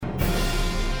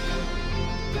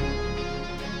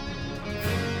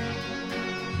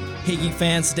Hey Geek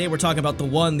fans, today we're talking about the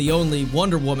one, the only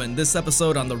Wonder Woman, this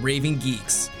episode on the Raving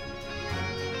Geeks.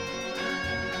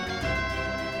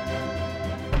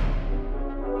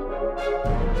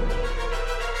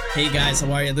 Hey guys,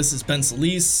 how are you? This is Ben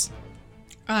Solis.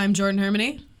 I'm Jordan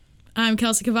Hermany. I'm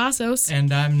Kelsey Cavazos.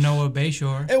 And I'm Noah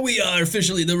Bayshore. And we are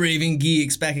officially the Raving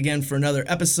Geeks, back again for another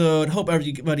episode. Hope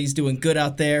everybody's doing good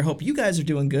out there. Hope you guys are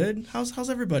doing good. How's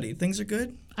everybody? Things are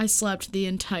good? I slept the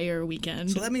entire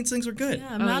weekend. So that means things are good.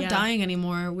 Yeah, I'm not dying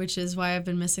anymore, which is why I've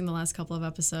been missing the last couple of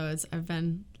episodes. I've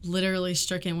been literally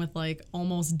stricken with like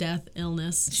almost death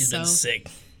illness. She's been sick.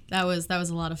 That was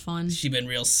a lot of fun. She's been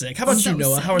real sick. How about you,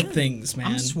 Noah? sick. How are things, man?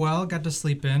 I'm swell. Got to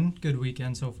sleep in. Good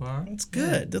weekend so far. That's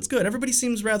good. That's good. Everybody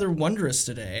seems rather wondrous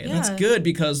today. And that's Yeah. good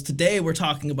because today we're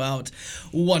talking about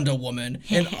Wonder Woman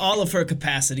in all of her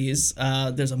capacities.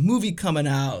 There's a movie coming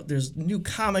out. There's new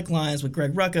comic lines with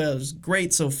Greg Rucka. It was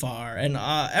great so far. And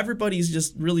everybody's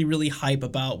just really, really hype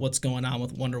about what's going on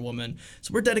with Wonder Woman.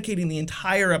 So we're dedicating the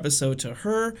entire episode to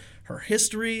her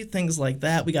history, things like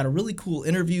that. We got a really cool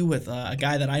interview with a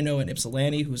guy that I know in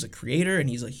Ypsilanti who's a creator, and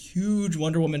he's a huge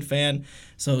Wonder Woman fan.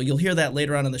 So you'll hear that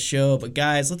later on in the show. But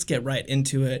guys, let's get right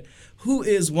into it. Who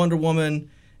is Wonder Woman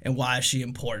and why is she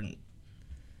important?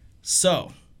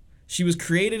 So, she was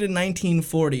created in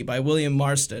 1940 by William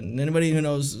Marston. And anybody who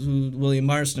knows who William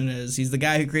Marston is, he's the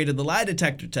guy who created the lie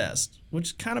detector test,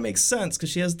 which kind of makes sense because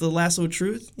she has the lasso of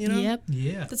truth, you know? Yep.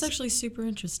 Yeah. That's actually super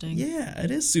interesting. Yeah,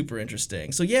 it is super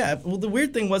interesting. So yeah, well, the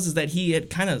weird thing was that he had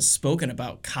kind of spoken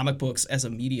about comic books as a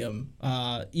medium,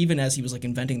 even as he was like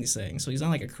inventing these things. So he's not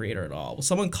like a creator at all. Well,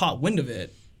 someone caught wind of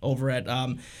it over at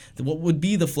what would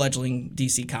be the fledgling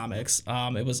DC Comics.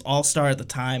 It was All Star at the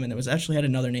time, and it was actually had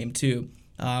another name too.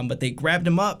 But they grabbed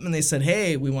him up and they said,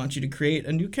 "Hey, we want you to create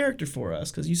a new character for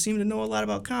us because you seem to know a lot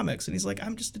about comics." And he's like,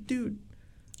 "I'm just a dude.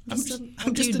 I'm just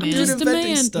a dude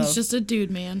inventing stuff. He's just a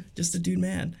dude, man. Just a dude,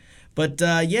 man." But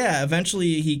yeah,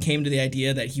 eventually he came to the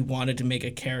idea that he wanted to make a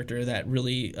character that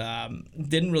really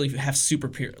didn't really have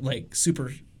super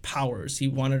powers. He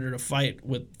wanted her to fight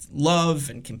with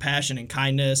love and compassion and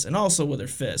kindness and also with her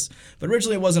fists. But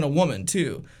originally it wasn't a woman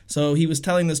too. So he was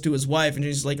telling this to his wife and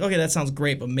she's like, "Okay, that sounds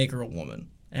great, but make her a woman."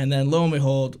 And then lo and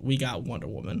behold, we got Wonder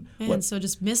Woman. And so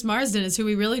just Miss Marsden is who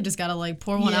we really just gotta like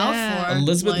pour one out for.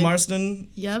 Elizabeth like, Marsden.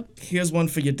 Yep. Here's one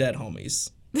for your dead homies.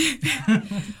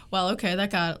 Well, okay, that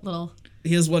got a little...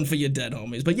 Here's one for your dead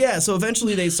homies. But yeah, so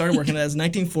eventually they started working as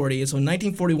 1940. So in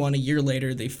 1941, a year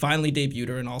later, they finally debuted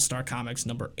her in All-Star Comics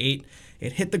number 8.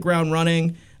 It hit the ground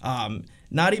running.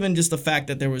 Not even just the fact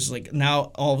that there was like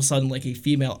now all of a sudden like a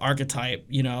female archetype,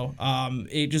 you know,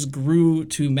 it just grew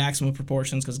to maximum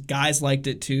proportions because guys liked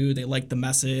it too. They liked the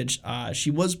message.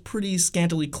 She was pretty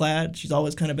scantily clad. She's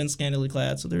always kind of been scantily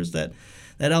clad. So there's that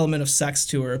element of sex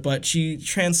to her, but she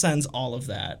transcends all of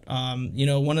that. You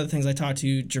know, one of the things I talked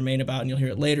to Jermaine about, and you'll hear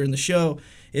it later in the show,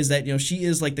 is that, you know, she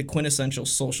is like the quintessential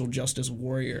social justice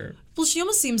warrior. Well, she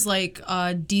almost seems like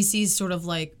DC's sort of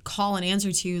like call and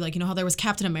answer to, like, you know, how there was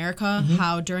Captain America,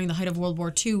 how during the height of World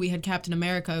War II, we had Captain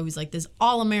America, who's like this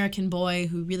all-American boy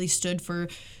who really stood for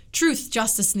truth,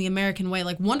 justice, and the American way.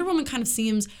 Like, Wonder Woman kind of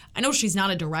seems, I know she's not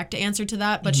a direct answer to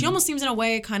that, but she almost seems in a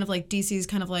way kind of like DC's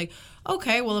kind of like,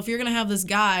 okay, well, if you're going to have this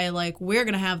guy, like, we're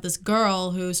going to have this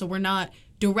girl who, so we're not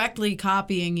directly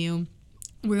copying you.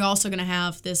 We're also going to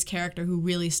have this character who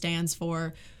really stands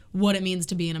for what it means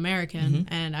to be an American,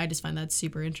 and I just find that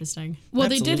super interesting. Well,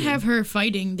 Absolutely. they did have her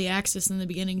fighting the Axis in the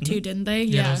beginning too, didn't they?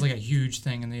 Yeah, that was like a huge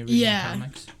thing in the original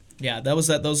comics. Yeah, that was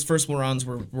that. Those first runs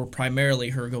were primarily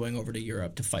her going over to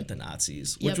Europe to fight the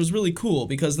Nazis, which was really cool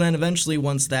because then eventually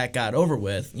once that got over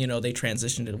with, you know, they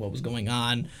transitioned to what was going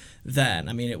on then.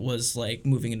 I mean, it was like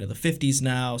moving into the 50s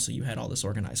now, so you had all this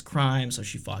organized crime, so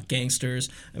she fought gangsters.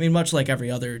 I mean, much like every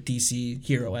other DC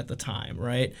hero at the time,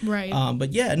 right? Right.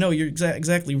 But yeah, no, you're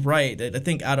exactly right. I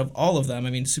think out of all of them, I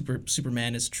mean,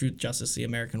 Superman is truth, justice, the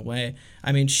American way.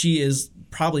 I mean, she is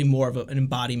probably more of an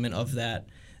embodiment of that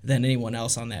than anyone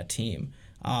else on that team.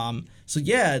 So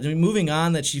yeah, moving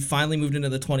on, that she finally moved into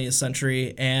the 20th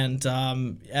century, and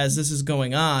as this is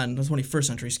going on, the 21st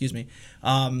century, excuse me,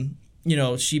 you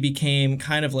know, she became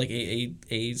kind of like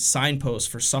a signpost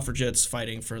for suffragettes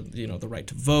fighting for, you know, the right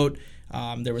to vote.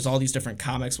 There was all these different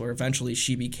comics where eventually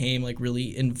she became like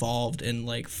really involved in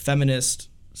like feminist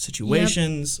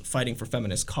situations, fighting for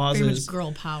feminist causes. Very much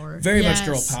girl power. Very much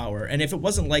girl power. And if it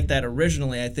wasn't like that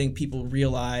originally, I think people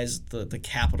realized the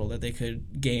capital that they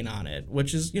could gain on it,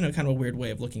 which is, you know, kind of a weird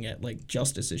way of looking at like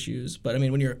justice issues. But I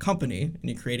mean, when you're a company and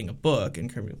you're creating a book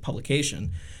and creating a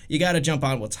publication, you got to jump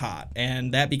on what's hot.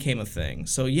 And that became a thing.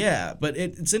 So yeah, but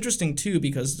it's interesting too,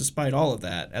 because despite all of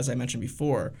that, as I mentioned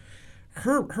before,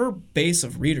 her base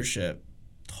of readership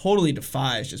totally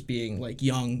defies just being like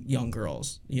young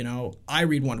girls. You know, I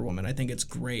read Wonder Woman. I think it's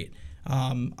great.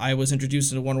 I was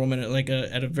introduced to Wonder Woman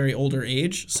at a very older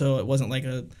age, so it wasn't like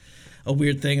a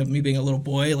weird thing of me being a little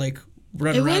boy like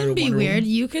running It around. wouldn't be Wonder weird. Woman.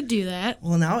 You could do that.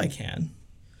 Well, now I can.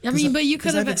 I mean, but you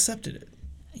could I've have. accepted it.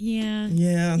 Yeah.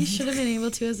 Yeah. You should have been able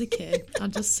to as a kid. I'll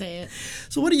just say it.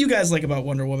 So what do you guys like about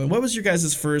Wonder Woman? What was your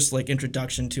guys' first like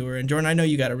introduction to her? And Jordan, I know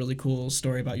you got a really cool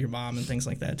story about your mom and things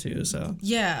like that too. So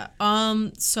Yeah.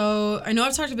 So I know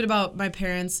I've talked a bit about my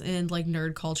parents and like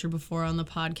nerd culture before on the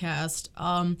podcast.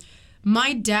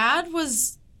 My dad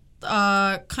was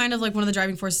kind of like one of the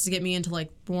driving forces to get me into like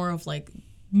more of like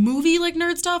movie like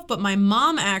nerd stuff, but my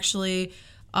mom actually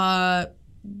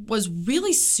was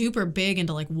really super big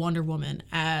into like Wonder Woman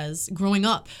as growing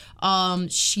up.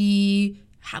 She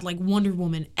had like Wonder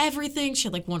Woman everything. She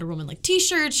had like Wonder Woman like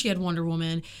t-shirts. She had Wonder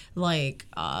Woman like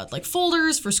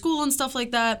folders for school and stuff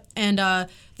like that. And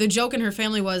the joke in her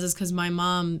family is because my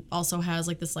mom also has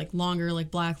like this like longer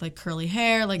like black like curly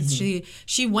hair. Like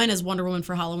she went as Wonder Woman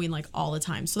for Halloween like all the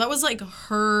time. So that was like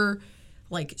her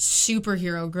like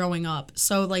superhero growing up.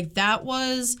 So like that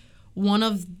was one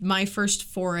of my first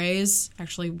forays,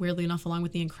 actually weirdly enough along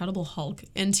with the Incredible Hulk,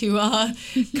 into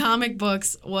comic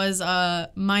books was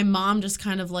my mom just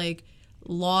kind of like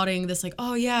lauding this like,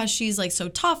 oh yeah, she's like so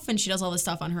tough and she does all this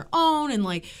stuff on her own and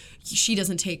like she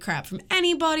doesn't take crap from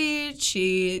anybody.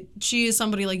 She is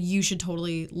somebody like you should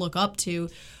totally look up to.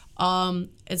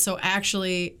 And so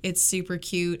actually it's super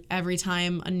cute every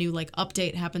time a new like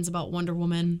update happens about Wonder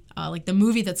Woman, like the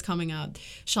movie that's coming out.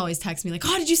 She'll always text me like,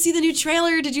 oh, did you see the new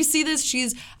trailer? Did you see this?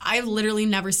 I've literally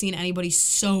never seen anybody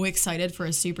so excited for a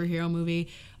superhero movie,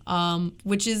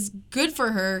 which is good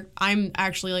for her. I'm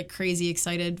actually like crazy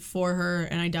excited for her,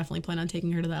 and I definitely plan on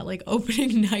taking her to that like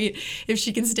opening night if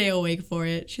she can stay awake for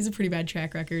it. She's a pretty bad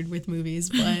track record with movies,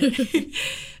 but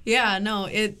yeah, no,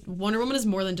 Wonder Woman is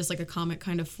more than just like a comic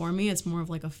kind of for me. It's more of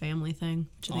like a family thing.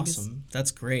 Which I think awesome. That's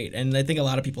great. And I think a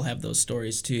lot of people have those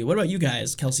stories too. What about you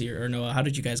guys, Kelsey or Noah? How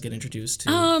did you guys get introduced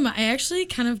to? I actually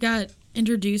kind of got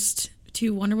introduced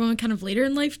to Wonder Woman kind of later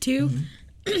in life too.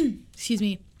 Excuse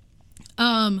me.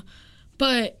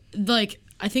 But like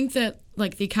I think that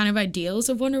like the kind of ideals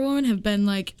of Wonder Woman have been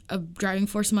like a driving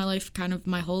force in my life kind of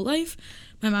my whole life.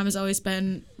 My mom has always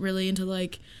been really into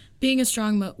like being a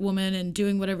strong woman and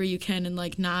doing whatever you can and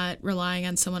like not relying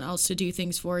on someone else to do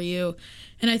things for you.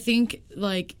 And I think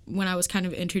like when I was kind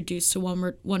of introduced to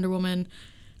Wonder Woman,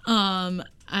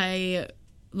 I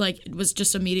like was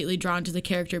just immediately drawn to the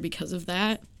character because of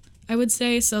that, I would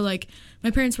say. So like my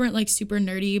parents weren't like super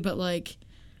nerdy, but like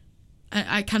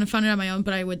I kind of found it on my own,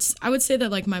 but I would say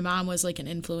that like my mom was like an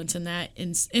influence in that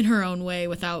in her own way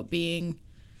without being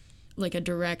like a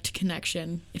direct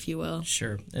connection, if you will.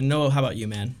 Sure. And Noah, how about you,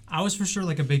 man? I was for sure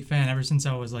like a big fan ever since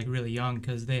I was like really young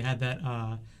because they had that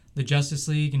the Justice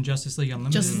League and Justice League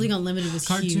Unlimited. Justice League Unlimited was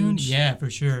cartoon. huge. Yeah, for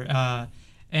sure.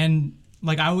 And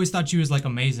like I always thought she was like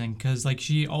amazing because like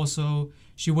she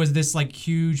was this like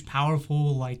huge,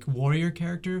 powerful like warrior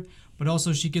character, but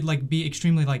also she could like be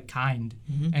extremely like kind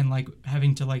and like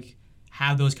having to like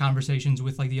have those conversations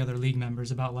with like the other league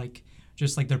members about like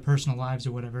just like their personal lives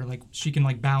or whatever. Like she can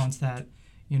like balance that,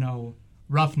 you know,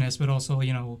 roughness, but also,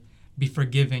 you know, be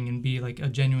forgiving and be like a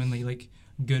genuinely like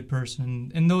good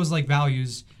person. And those like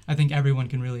values, I think everyone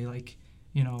can really like,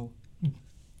 you know.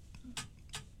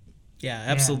 Yeah,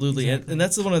 absolutely. Yeah, exactly. And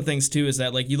that's one of the things, too, is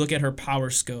that, like, you look at her power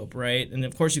scope, right? And,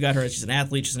 of course, you got her. She's an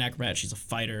athlete. She's an acrobat. She's a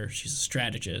fighter. She's a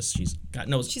strategist. She's like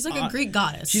a Greek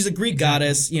goddess. She's a Greek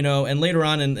goddess, you know, and later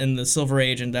on in the Silver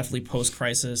Age and definitely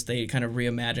post-Crisis, they kind of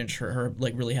reimagined her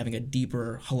like, really having a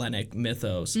deeper Hellenic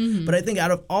mythos. But I think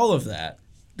out of all of that,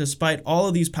 despite all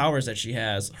of these powers that she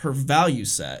has, her value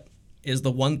set is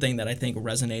the one thing that I think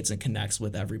resonates and connects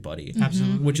with everybody.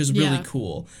 Absolutely. Which is really Yeah.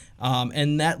 cool.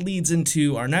 And that leads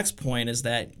into our next point is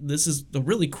that this is a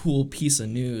really cool piece of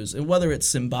news, and whether it's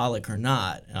symbolic or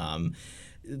not.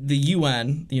 The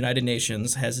UN, the United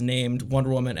Nations, has named Wonder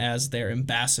Woman as their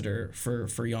ambassador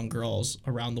for young girls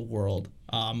around the world,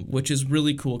 which is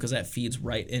really cool because that feeds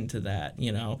right into that,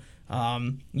 you know.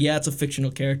 Yeah, it's a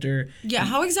fictional character. Yeah,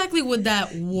 how exactly would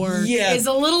that work? Yeah. Is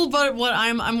a little bit what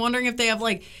I'm wondering if they have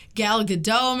like Gal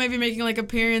Gadot maybe making like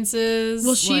appearances.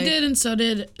 Well, she like, did, and so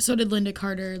did Linda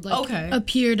Carter. Like, Okay.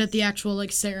 appeared at the actual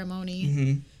like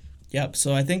ceremony. Yep.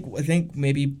 So I think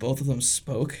maybe both of them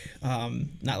spoke,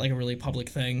 not like a really public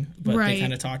thing, but they Right.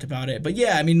 kind of talked about it. But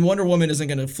yeah, I mean, Wonder Woman isn't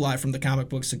going to fly from the comic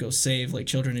books to go save like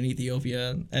children in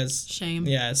Ethiopia. As Shame.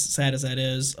 Yeah, as sad as that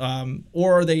is.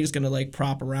 Or are they just going to like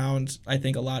prop around? I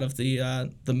think a lot of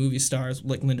the movie stars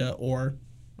like Linda or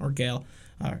Gail,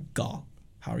 Gal.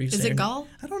 How are you Is saying it Gal?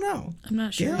 I don't know. I'm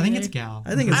not sure. Gal? I think either. it's Gal.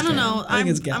 I think it's I don't Gal. know. I think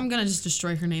it's Gal. I'm gonna just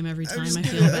destroy her name every time. I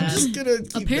feel I'm bad. just gonna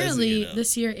keep Apparently, messing it up.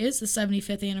 this year is the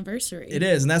 75th anniversary. It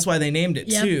is, and that's why they named it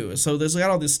Yep. too. So there's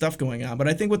got all this stuff going on. But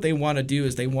I think what they want to do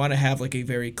is they want to have like a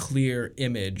very clear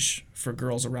image for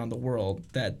girls around the world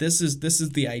that this is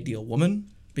the ideal woman,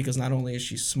 because not only is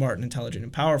she smart and intelligent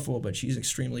and powerful, but she's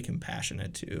extremely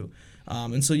compassionate too.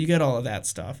 And so you get all of that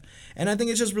stuff. And I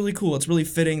think it's just really cool. It's really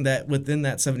fitting that within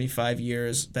that 75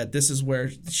 years that this is where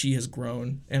she has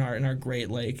grown in our great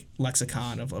like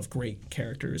lexicon of great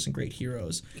characters and great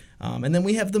heroes. And then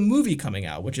we have the movie coming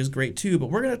out, which is great too.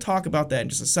 But we're going to talk about that in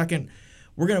just a second.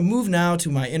 We're going to move now to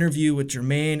my interview with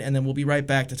Jermaine, and then we'll be right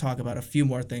back to talk about a few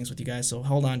more things with you guys. So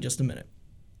hold on just a minute.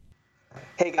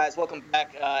 Hey guys, welcome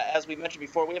back. As we mentioned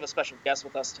before, we have a special guest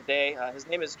with us today. His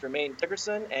name is Jermaine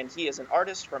Dickerson, and he is an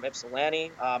artist from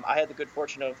Ypsilanti. I had the good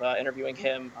fortune of interviewing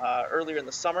him earlier in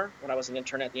the summer when I was an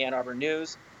intern at the Ann Arbor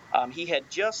News. He had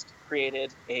just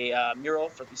created a mural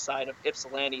for the side of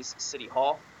Ypsilanti's City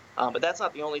Hall. But that's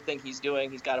not the only thing he's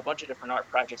doing. He's got a bunch of different art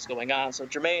projects going on. So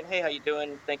Jermaine, hey, how you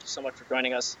doing? Thank you so much for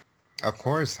joining us. Of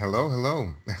course.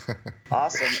 Hello.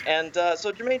 Awesome. And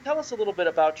so, Jermaine, tell us a little bit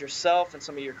about yourself and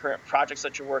some of your current projects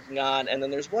that you're working on. And then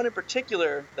there's one in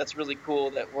particular that's really cool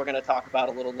that we're going to talk about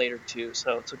a little later, too.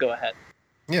 So go ahead.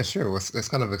 Yeah, sure. Well, it's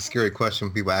kind of a scary question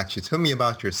when people ask you. Tell me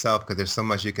about yourself, because there's so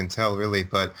much you can tell, really.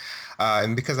 But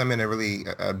and because I'm in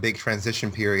a big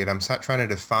transition period, I'm trying to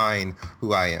define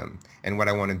who I am and what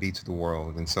I want to be to the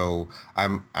world. And so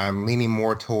I'm leaning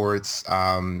more towards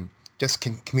just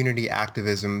community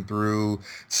activism through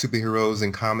superheroes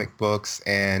and comic books,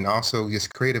 and also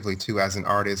just creatively too, as an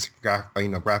artist,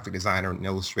 graphic designer and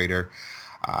illustrator.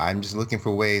 I'm just looking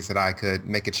for ways that I could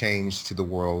make a change to the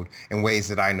world in ways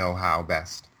that I know how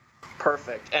best.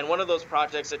 Perfect. And one of those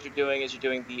projects that you're doing is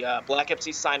the Black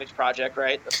Ipsy signage project,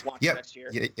 right? That's launching next year.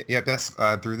 Yeah, that's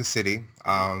through the city.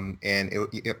 And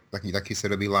like you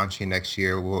said, it'll be launching next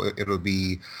year. It'll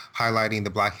be highlighting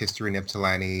the Black history in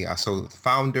Ypsilanti. So the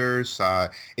founders,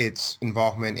 its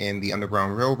involvement in the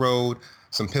Underground Railroad,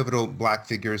 some pivotal Black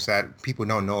figures that people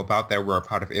don't know about that were a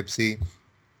part of Ipsy.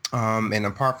 And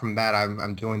apart from that,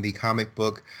 I'm doing the comic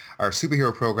book or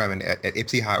superhero program at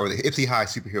Ipsy High, or the Ipsy High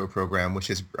superhero program,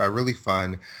 which is really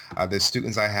fun. The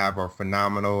students I have are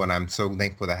phenomenal, and I'm so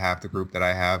thankful to have the group that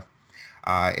I have.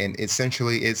 And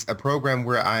essentially, it's a program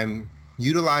where I'm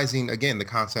utilizing, again, the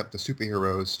concept of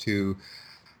superheroes to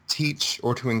teach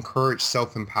or to encourage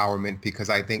self-empowerment, because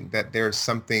I think that there's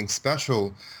something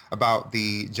special about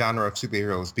the genre of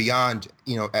superheroes beyond,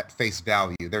 at face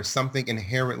value. There's something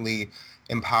inherently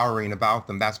empowering about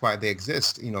them. That's why they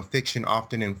exist. Fiction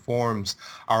often informs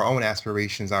our own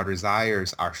aspirations, our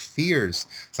desires, our fears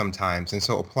sometimes. And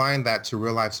so applying that to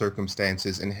real life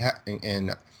circumstances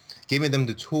and giving them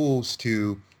the tools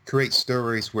to create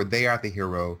stories where they are the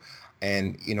hero.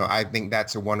 And, I think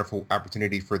that's a wonderful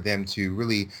opportunity for them to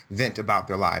really vent about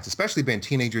their lives, especially being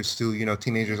teenagers too.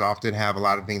 Teenagers often have a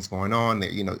lot of things going on.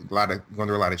 They're, going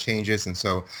through a lot of changes. And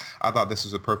so I thought this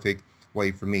was a perfect way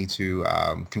for me to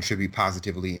contribute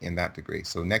positively in that degree.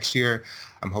 So next year,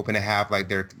 I'm hoping to have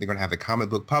they're going to have a comic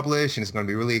book published, and it's going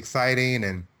to be really exciting.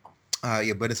 And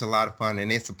but it's a lot of fun, and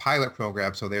it's a pilot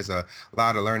program, so there's a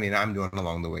lot of learning I'm doing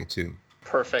along the way too.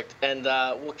 Perfect. And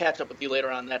we'll catch up with you later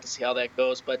on that to see how that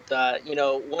goes. But,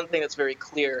 one thing that's very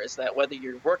clear is that whether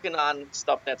you're working on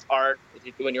stuff that's art, if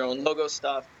you're doing your own logo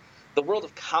stuff, the world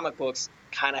of comic books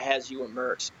kind of has you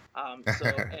immersed. So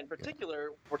in particular,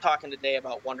 we're talking today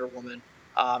about Wonder Woman.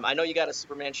 I know you got a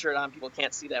Superman shirt on. People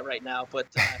can't see that right now, but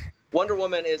Wonder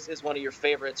Woman is one of your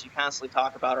favorites. You constantly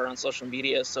talk about her on social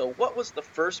media. So what was the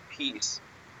first piece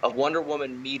of Wonder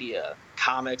Woman media,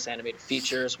 comics, animated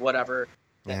features, whatever,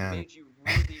 that made you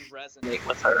really resonate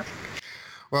with her?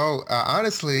 Well,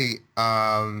 honestly,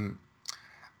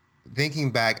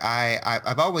 thinking back,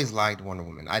 I've always liked Wonder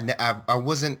Woman.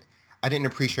 I didn't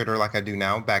appreciate her like I do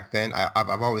now. Back then,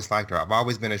 I've always liked her. I've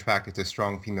always been attracted to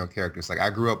strong female characters. Like, I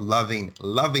grew up loving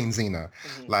Xena.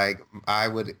 Mm-hmm. Like, I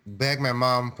would beg my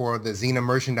mom for the Xena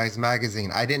merchandise magazine.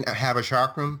 I didn't have a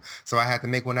chakram, so I had to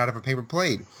make one out of a paper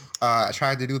plate. I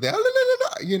tried to do the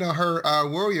her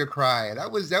warrior cry.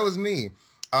 That was me.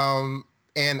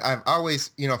 And I've always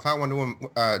found Wonder Woman,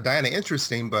 Diana,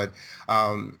 interesting, but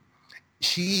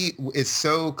she is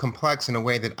so complex in a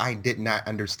way that I did not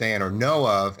understand or know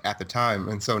of at the time.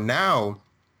 And so now,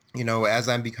 as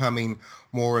I'm becoming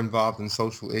more involved in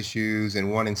social issues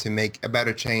and wanting to make a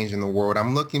better change in the world.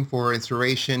 I'm looking for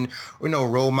inspiration,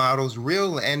 role models,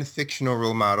 real and fictional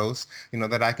role models,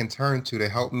 that I can turn to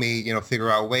help me, figure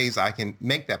out ways I can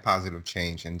make that positive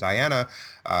change. And Diana,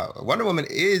 Wonder Woman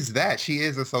is that. She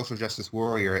is a social justice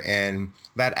warrior, and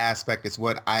that aspect is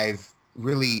what I've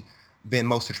really been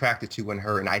most attracted to in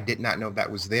her. And I did not know that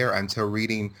was there until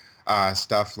reading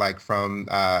stuff like from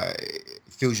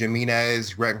Phil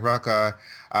Jimenez, Greg Rucka,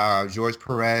 George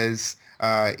Perez,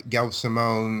 Gail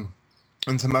Simone,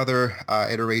 and some other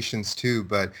iterations too.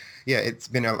 But yeah, it's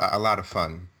been a lot of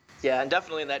fun. Yeah, and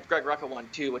definitely in that Greg Rucka one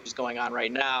too, which is going on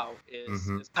right now,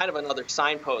 is kind of another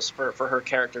signpost for her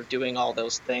character doing all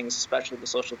those things, especially the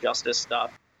social justice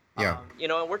stuff. Yeah.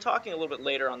 And we're talking a little bit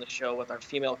later on the show with our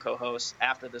female co-hosts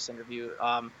after this interview.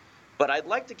 But I'd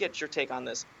like to get your take on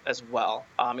this as well.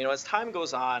 As time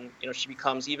goes on, she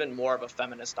becomes even more of a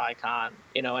feminist icon.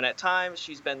 And at times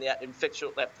she's been that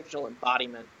fictional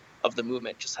embodiment of the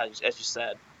movement, just as you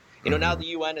said. Now the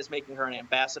UN is making her an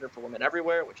ambassador for women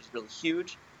everywhere, which is really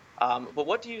huge. But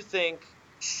what do you think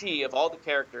she, of all the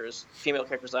female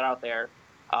characters that are out there,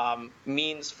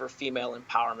 means for female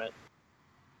empowerment?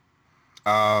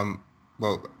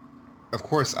 Well, of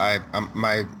course,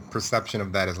 my perception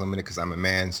of that is limited because I'm a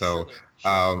man. So,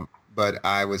 Sure. But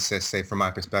I would say from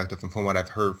my perspective and from what I've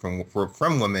heard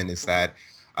from women is that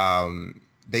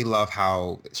they love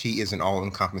how she is an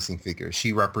all-encompassing figure.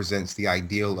 She represents the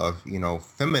ideal of,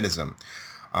 feminism.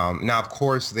 Now, of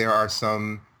course, there are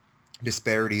some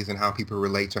disparities in how people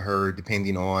relate to her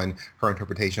depending on her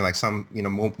interpretation. Like some,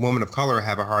 women of color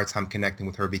have a hard time connecting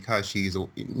with her because she's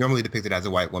normally depicted as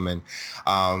a white woman.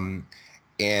 And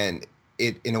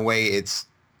in a way, it's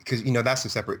because, that's a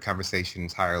separate conversation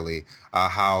entirely,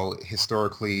 how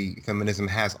historically feminism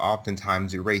has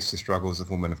oftentimes erased the struggles of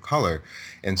women of color.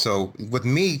 And so with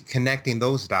me connecting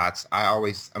those dots,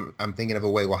 I'm thinking of a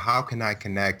way, well, how can I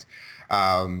connect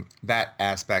that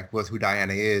aspect with who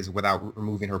Diana is without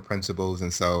removing her principles?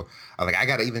 And so I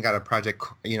got a project,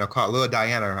 called Little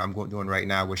Diana I'm doing right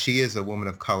now where she is a woman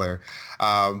of color.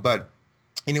 But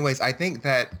anyways, I think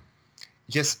that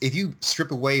just if you strip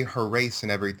away her race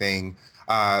and everything,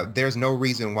 there's no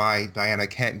reason why Diana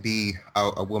can't be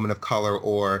a woman of color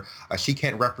or she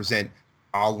can't represent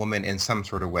all women in some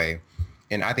sort of way.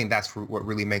 And I think that's what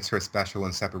really makes her special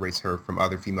and separates her from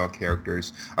other female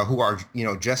characters who are,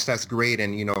 just as great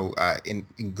and, in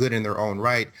good in their own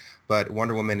right. But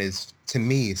Wonder Woman is, to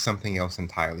me, something else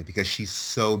entirely because she's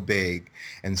so big.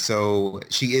 And so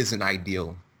she is an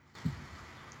ideal.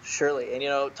 Surely.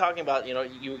 And, talking about,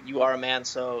 you are a man,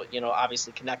 so,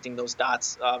 obviously connecting those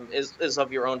dots is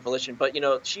of your own volition. But,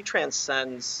 she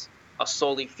transcends a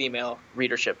solely female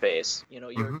readership base.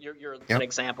 You're an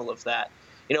example of that.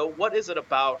 What is it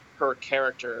about her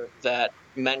character that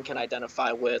men can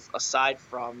identify with aside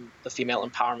from the female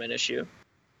empowerment issue?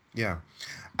 Yeah,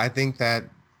 I think that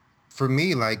for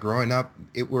me, like growing up,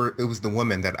 it was the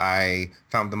women that I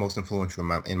found the most influential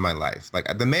in my life.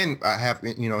 Like the men, I have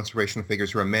inspirational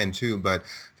figures who are men too, but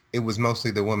it was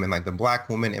mostly the women, like the Black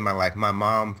woman in my life, my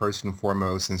mom first and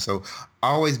foremost. And so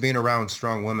always being around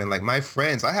strong women, like my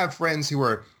friends, I have friends who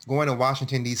are going to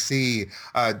Washington, D.C.,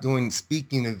 doing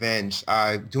speaking events,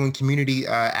 doing community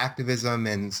activism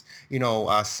and,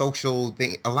 social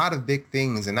thing, a lot of big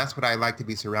things. And that's what I like to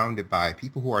be surrounded by,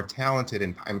 people who are talented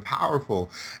and powerful.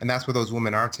 And that's what those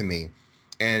women are to me.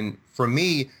 And for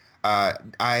me,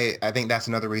 I think that's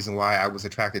another reason why I was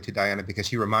attracted to Diana, because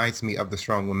she reminds me of the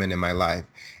strong women in my life.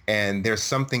 And there's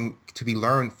something to be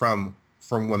learned from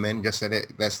women, just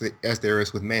as there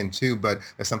is with men too, but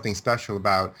there's something special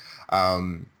about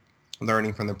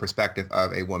learning from the perspective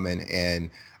of a woman and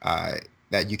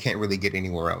that you can't really get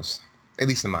anywhere else, at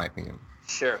least in my opinion.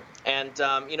 Sure. And,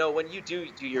 when you do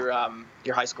your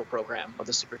high school program of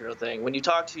the superhero thing, when you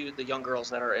talk to the young girls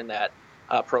that are in that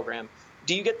program,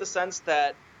 do you get the sense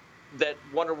that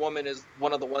Wonder Woman is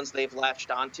one of the ones they've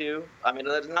latched onto? I mean,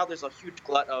 now there's a huge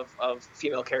glut of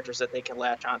female characters that they can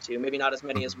latch onto. Maybe not as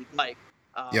many as we'd like.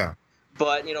 Yeah.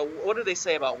 But, what do they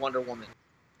say about Wonder Woman?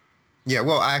 Yeah,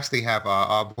 well, I actually have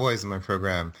all boys in my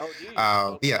program. Oh,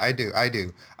 do you? Yeah, I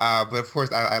do. But of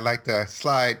course, I like to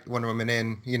slide Wonder Woman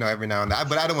in, every now and then.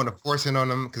 But I don't want to force it on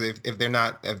them because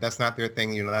if that's not their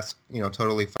thing, that's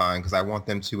totally fine, because I want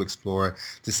them to explore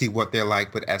to see what they're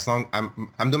like. But as long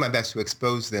I'm doing my best to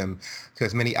expose them to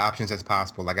as many options as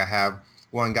possible. Like I have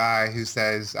one guy who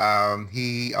says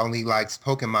he only likes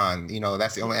Pokemon.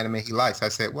 That's the only anime he likes. I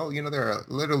said, well, there are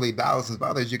literally thousands of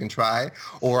others you can try.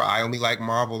 Or I only like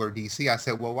Marvel or DC. I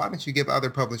said, well, why don't you give other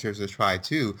publishers a try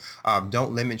too?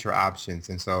 Don't limit your options.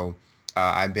 And so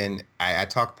I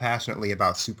talk passionately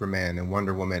about Superman and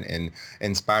Wonder Woman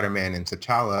and Spider-Man and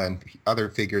T'Challa and other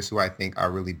figures who I think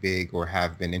are really big or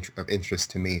have been of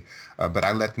interest to me, but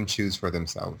I let them choose for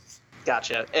themselves.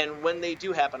 Gotcha. And when they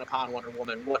do happen upon Wonder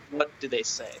Woman, what do they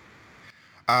say?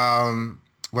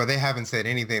 Well, they haven't said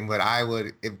anything, but I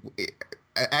would.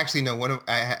 Actually, no.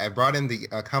 I brought in the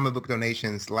comic book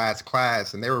donations last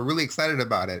class, and they were really excited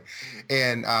about it.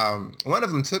 And one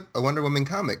of them took a Wonder Woman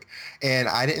comic, and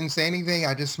I didn't say anything.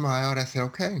 I just smiled. I said,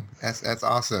 "Okay, that's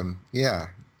awesome. Yeah."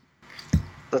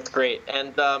 That's great.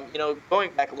 And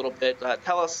going back a little bit,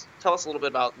 tell us a little bit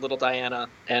about Little Diana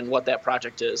and what that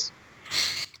project is.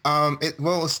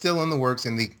 It's still in the works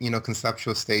in the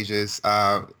conceptual stages.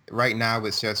 Right now,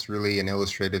 it's just really an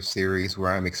illustrative series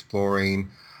where I'm exploring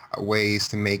ways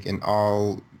to make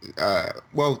to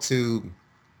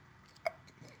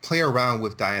play around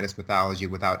with Diana's mythology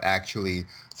without actually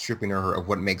stripping her of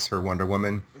what makes her Wonder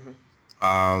Woman.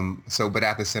 Mm-hmm. But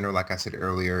at the center, like I said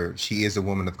earlier, she is a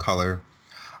woman of color.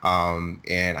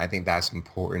 And I think that's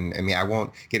important. I mean, I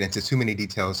won't get into too many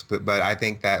details, but I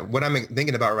think that what I'm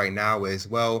thinking about right now is,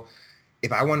 well,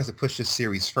 if I wanted to push this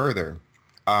series further,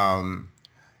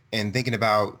 and thinking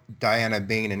about Diana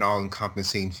being an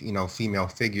all-encompassing, female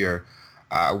figure,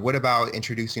 what about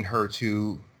introducing her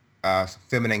to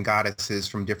feminine goddesses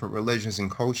from different religions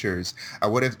and cultures?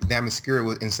 What if Themyscira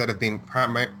was, instead of being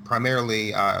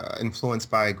primarily influenced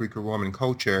by Greek or Roman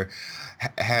culture,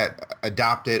 had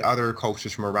adopted other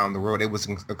cultures from around the world? It was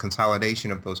a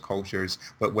consolidation of those cultures,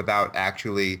 but without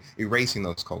actually erasing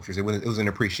those cultures. It was an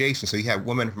appreciation. So you have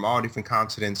women from all different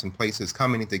continents and places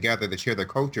coming together to share their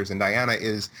cultures, and Diana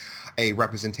is a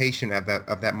representation of that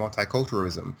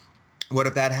multiculturalism. What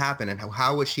if that happened, and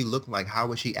how would she look like? How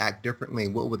would she act differently?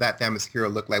 What would that Themyscira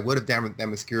look like? What if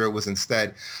Themyscira was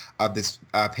instead of this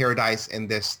paradise in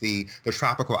the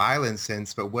tropical island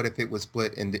sense, but what if it was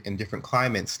split in different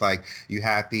climates? Like you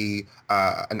had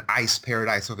an ice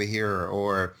paradise over here,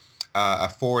 or a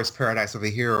forest paradise over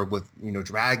here with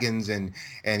dragons and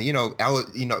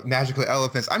magical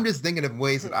elephants. I'm just thinking of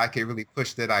ways that I could really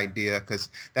push that idea, because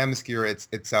Themyscira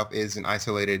itself is an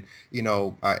isolated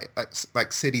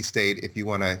like city state, if you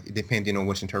want to, depending on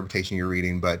which interpretation you're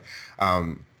reading. But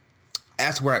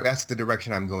that's the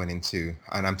direction I'm going into,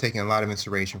 and I'm taking a lot of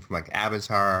inspiration from like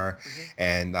Avatar,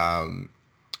 mm-hmm.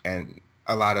 and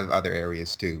a lot of other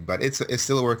areas too, but it's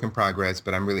still a work in progress,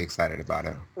 but I'm really excited about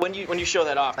it. When you show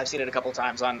that off, I've seen it a couple of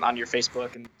times on your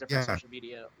Facebook and different social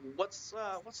media. What's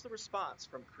the response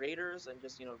from creators and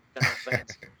just general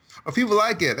fans? Well, people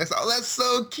like it. That's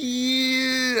so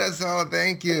cute. That's all.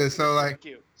 Thank you. So like, thank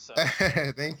you. So.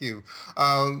 Thank you.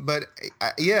 But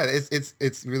yeah,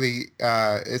 it's really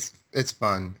it's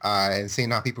fun, and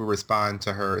seeing how people respond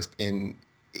to her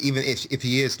even if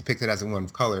he is depicted as a woman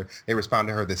of color, they respond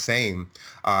to her the same,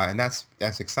 and that's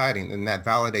exciting, and that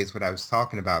validates what I was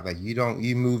talking about. That you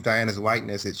move Diana's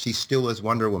whiteness, she still is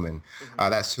Wonder Woman. Mm-hmm.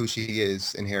 That's who she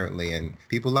is inherently, and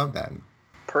people love that.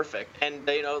 Perfect. And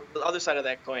the other side of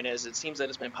that coin is, it seems that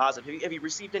it's been positive. Have you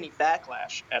received any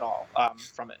backlash at all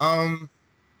from it?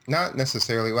 Not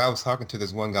necessarily. Well, I was talking to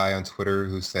this one guy on Twitter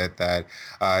who said that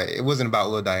it wasn't about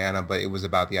Little Diana, but it was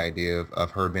about the idea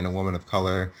of her being a woman of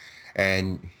color.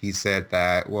 And he said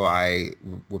that, well, I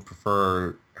would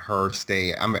prefer her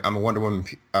stay. I'm a Wonder Woman.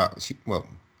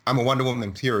 I'm a Wonder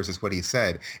Woman purist, is what he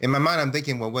said. In my mind, I'm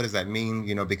thinking, well, what does that mean?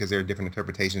 Because there are different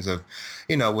interpretations of,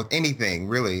 with anything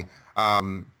really.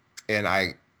 And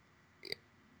I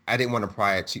didn't want to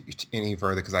pry it any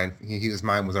further, because his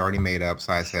mind was already made up.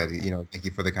 So I said, thank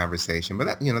you for the conversation.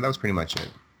 But that was pretty much it.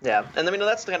 Yeah, and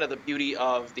that's kind of the beauty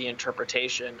of the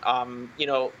interpretation.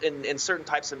 In certain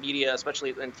types of media, especially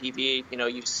in TV,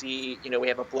 you see, we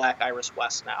have a black Iris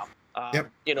West now. Yep.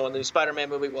 In the Spider-Man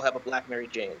movie, we'll have a black Mary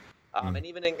Jane. And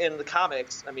even in the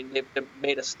comics, I mean, they've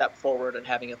made a step forward in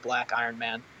having a black Iron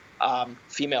Man,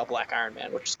 female black Iron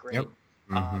Man, which is great. Yep.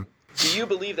 Mm-hmm. Do you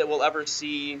believe that we'll ever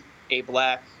see a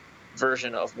black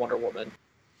version of Wonder Woman?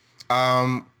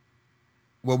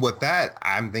 Well, with that,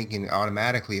 I'm thinking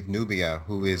automatically of Nubia,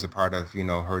 who is a part of,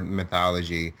 her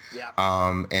mythology. Yeah.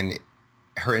 And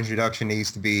her introduction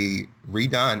needs to be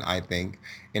redone, I think,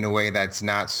 in a way that's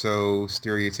not so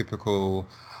stereotypical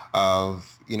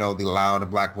of, the loud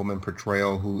black woman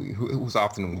portrayal who's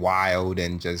often wild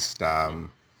and just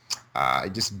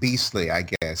beastly, I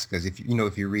guess. Because if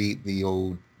you read the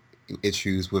old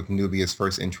issues with Nubia's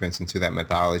first entrance into that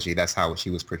mythology, that's how she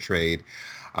was portrayed.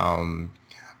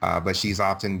 But she's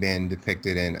often been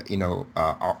depicted in,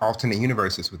 alternate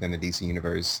universes within the DC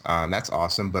universe. That's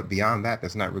awesome. But beyond that,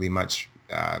 there's not really much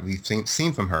we've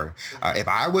seen from her. If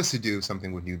I was to do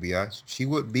something with Nubia, she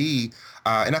would be,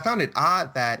 and I found it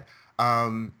odd that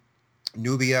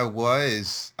Nubia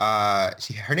was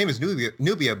her name is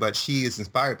Nubia, but she is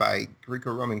inspired by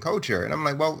Greco-Roman culture. And I'm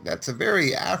like, well, that's a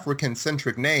very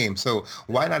African-centric name. So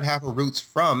why not have her roots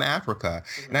from Africa?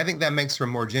 And I think that makes her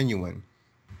more genuine.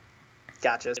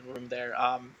 Gotcha. Room there.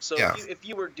 So Yeah. if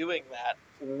you were doing that,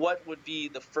 what would be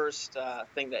the first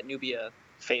thing that Nubia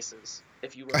faces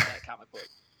if you wrote that comic book?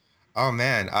 Oh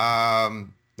man,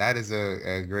 that is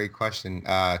a great question.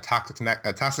 Toxic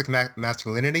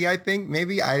masculinity, I think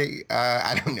maybe.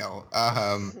 I don't know.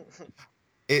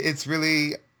 It's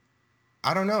really,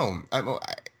 I don't know.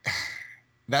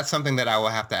 That's something that I will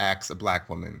have to ask a Black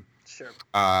woman. Sure.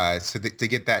 So to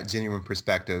get that genuine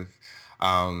perspective.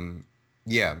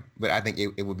 Yeah, but I think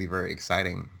it would be very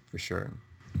exciting for sure.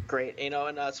 Great.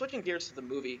 And switching gears to the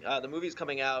movie's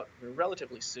coming out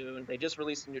relatively soon. They just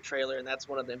released a new trailer, and that's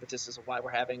one of the impetuses of why we're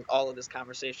having all of this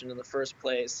conversation in the first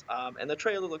place. And the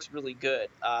trailer looks really good.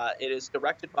 It is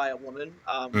directed by a woman.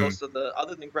 Most of the,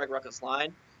 other than Greg Rucka's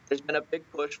line, there's been a big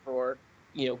push for,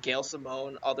 Gail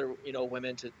Simone, other,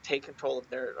 women to take control of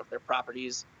their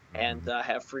properties and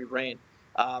have free reign.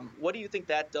 What do you think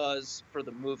that does for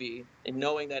the movie, in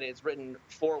knowing that it's written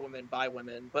for women by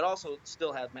women, but also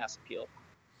still has mass appeal?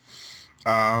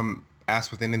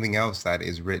 As with anything else that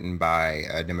is written by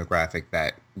a demographic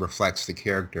that reflects the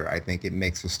character, I think it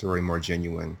makes the story more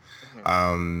genuine.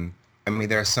 I mean,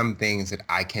 there are some things that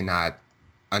I cannot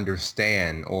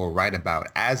understand or write about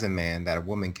as a man that a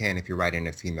woman can if you're writing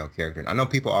a female character. And I know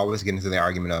people always get into the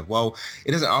argument of, well,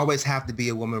 it doesn't always have to be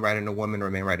a woman writing a woman or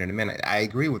a man writing a man. I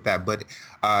agree with that, but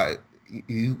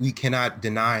we cannot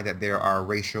deny that there are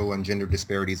racial and gender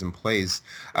disparities in place.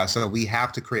 So we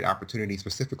have to create opportunities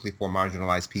specifically for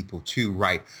marginalized people to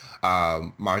write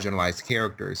marginalized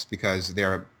characters, because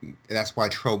that's why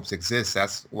tropes exist.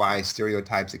 That's why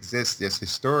stereotypes exist, just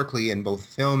historically in both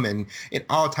film and in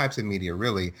all types of media,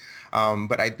 really.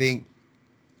 But I think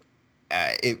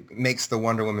it makes the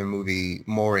Wonder Woman movie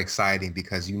more exciting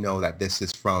because you know that this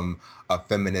is from a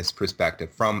feminist perspective,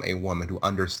 from a woman who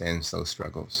understands those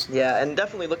struggles. Yeah, and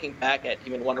definitely looking back at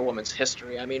even Wonder Woman's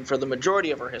history, I mean, for the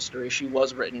majority of her history, she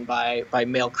was written by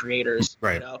male creators.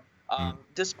 Right.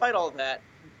 Despite all that,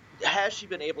 has she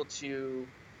been able to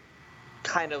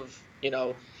kind of,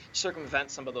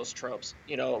 circumvent some of those tropes,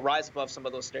 rise above some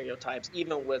of those stereotypes,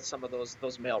 even with some of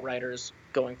those male writers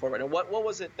going forward? And what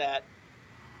was it that,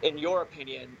 in your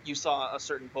opinion, you saw a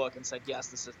certain book and said, yes,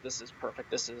 this is perfect.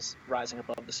 This is rising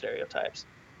above the stereotypes?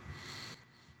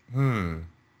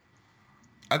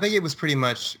 I think it was pretty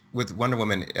much with Wonder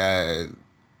Woman,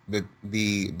 the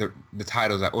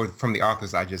titles or from the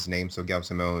authors I just named, so Gail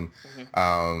Simone,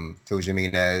 Phil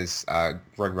Jimenez,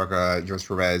 Greg Rucka, George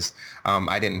Perez.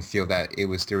 I didn't feel that it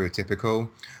was stereotypical,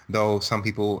 though some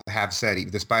people have said,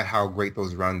 despite how great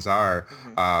those runs are,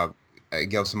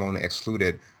 Gail Simone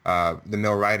excluded, the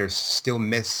male writers still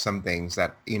missed some things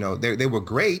that they were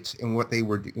great in what they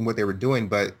were doing,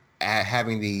 but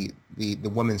having the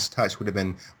woman's touch would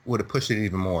have pushed it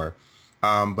even more.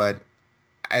 But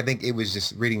I think it was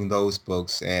just reading those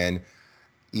books and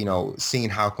seeing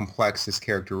how complex this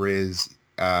character is.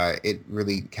 It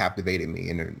really captivated me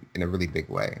in a really big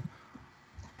way.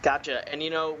 Gotcha. And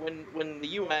when the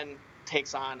UN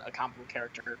takes on a comic book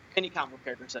character, any comic book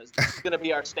character says, this is going to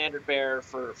be our standard bearer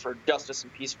for justice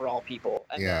and peace for all people.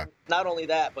 And then not only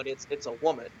that, but it's a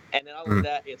woman. And not only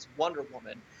that, it's Wonder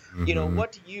Woman.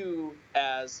 What do you,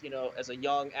 as a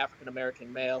young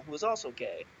African-American male who is also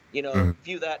gay,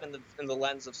 view that in the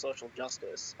lens of social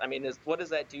justice? I mean, what does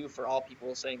that do for all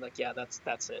people saying, like, yeah, that's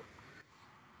it?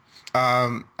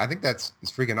 I think it's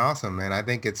freaking awesome, man. I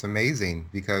think it's amazing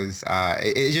because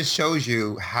it just shows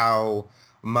you how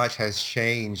much has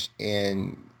changed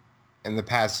in the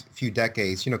past few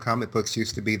decades. Comic books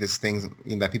used to be this thing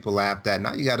that people laughed at.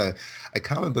 Now you got a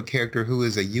comic book character who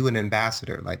is a UN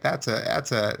ambassador. Like that's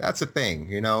a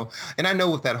thing, And I know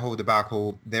with that whole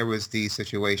debacle, there was the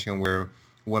situation where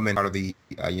women part of the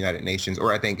United Nations,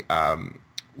 or I think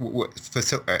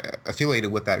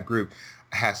affiliated with that group,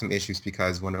 had some issues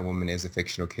because Wonder Woman is a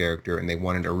fictional character and they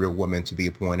wanted a real woman to be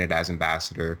appointed as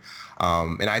ambassador.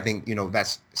 And I think,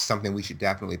 that's something we should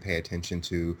definitely pay attention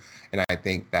to. And I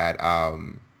think that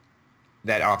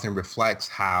that often reflects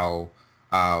how,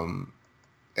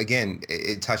 again,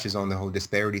 it touches on the whole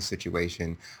disparity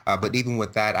situation. But even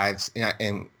with that,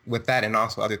 and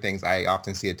also other things, I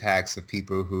often see attacks of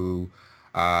people who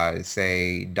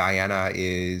say Diana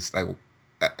is like,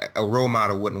 a role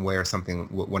model wouldn't wear something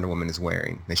what Wonder Woman is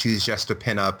wearing. And she's just a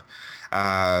pin-up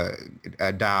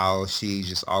doll. She's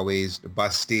just always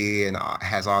busty and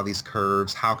has all these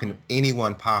curves. How can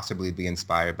anyone possibly be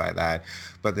inspired by that?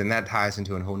 But then that ties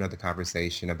into a whole nother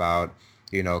conversation about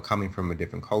coming from a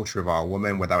different culture of all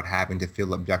women without having to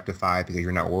feel objectified because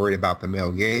you're not worried about the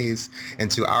male gaze,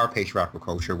 into our patriarchal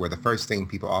culture where the first thing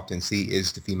people often see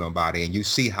is the female body. And you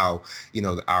see how,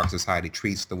 our society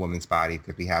treats the woman's body,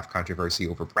 because we have controversy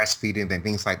over breastfeeding and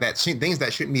things like that. Things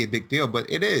that shouldn't be a big deal, but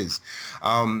it is.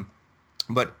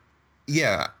 But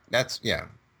yeah, yeah.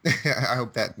 I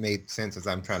hope that made sense as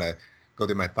I'm trying to go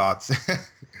through my thoughts.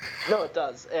 No, it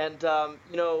does. And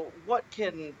what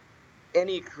can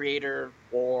any creator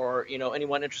or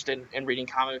anyone interested in reading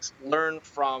comics learn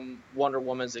from Wonder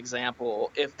Woman's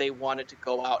example if they wanted to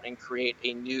go out and create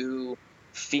a new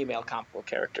female comic book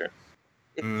character?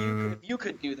 If you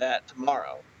could do that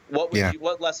tomorrow,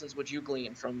 what lessons would you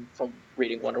glean from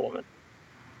reading Wonder Woman?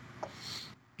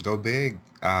 Go big.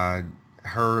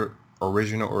 Her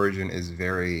original origin is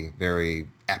very, very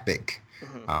epic.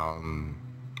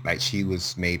 Like, she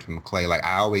was made from clay. Like,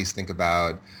 I always think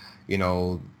about,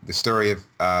 the story of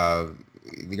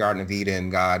the Garden of Eden.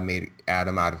 God made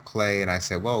Adam out of clay, and I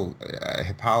said, well,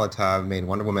 Hippolyta made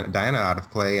Wonder Woman, Diana, out of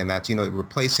clay, and that's,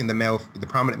 replacing the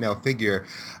prominent male figure.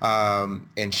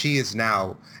 And she is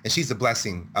now, and she's the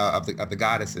blessing of the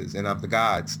goddesses and of the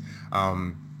gods.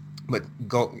 But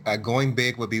going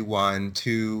big would be one.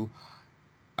 Two,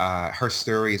 her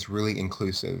story is really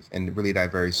inclusive and really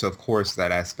diverse. So of course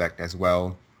that aspect as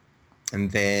well. And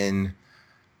then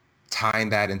tying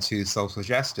that into social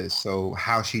justice. So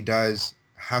how she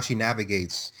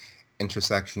navigates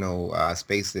intersectional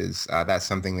spaces, that's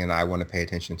something that I want to pay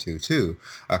attention to too.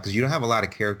 Because you don't have a lot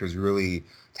of characters really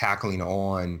tackling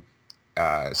on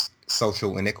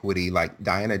social inequity like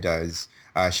Diana does.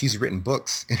 She's written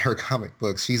books in her comic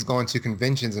books. She's going to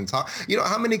conventions and talk.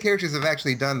 How many characters have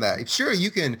actually done that? Sure,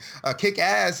 you can kick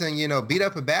ass and, beat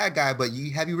up a bad guy, but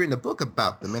have you written a book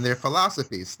about them and their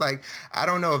philosophies? Like, I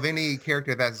don't know of any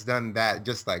character that's done that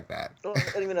just like that. Well,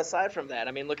 and even aside from that,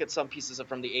 I mean, look at some pieces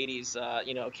from the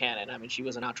 80s, canon. I mean, she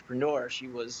was an entrepreneur. She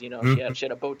was, she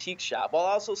had a boutique shop while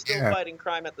also still fighting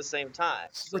crime at the same time.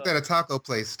 She worked at a taco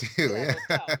place too. Yeah.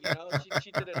 No doubt,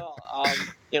 she did it all.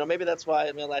 Maybe that's why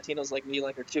Latinos like me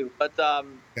like her too. But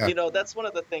that's one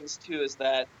of the things too, is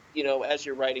that as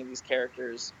you're writing these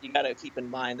characters, you got to keep in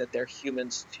mind that they're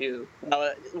humans too. Now,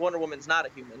 Wonder Woman's not a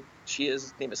human; she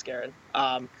is Themyscira.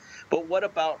 But what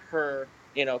about her?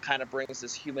 Kind of brings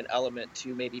this human element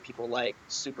to maybe people like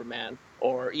Superman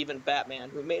or even Batman,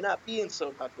 who may not be in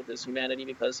so touch with his humanity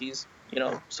because he's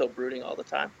so brooding all the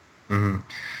time. Mm-hmm.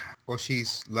 Well,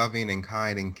 she's loving and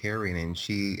kind and caring, and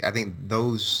I think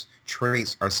those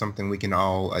traits are something we can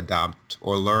all adopt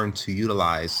or learn to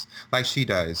utilize like she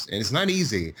does. And it's not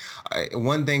easy.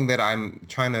 One thing that I'm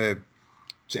trying to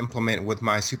implement with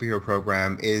my superhero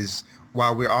program is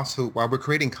while we're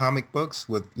creating comic books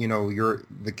with,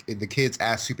 the kids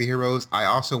as superheroes, I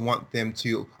also want them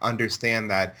to understand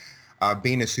that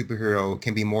being a superhero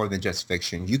can be more than just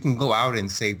fiction. You can go out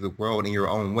and save the world in your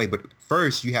own way, but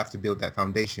first you have to build that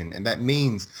foundation. And that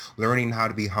means learning how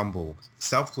to be humble,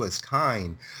 selfless,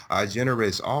 kind,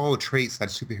 generous, all traits that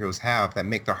superheroes have that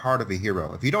make the heart of a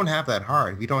hero. If you don't have that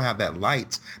heart, if you don't have that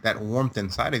light, that warmth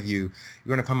inside of you,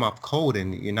 you're going to come off cold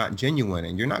and you're not genuine,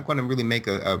 and you're not going to really make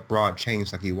a broad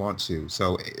change like you want to.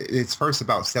 So it's first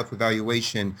about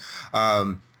self-evaluation,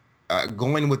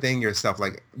 going within yourself.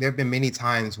 Like, there have been many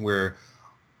times where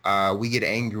we get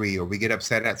angry or we get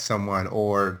upset at someone,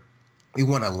 or we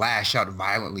want to lash out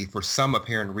violently for some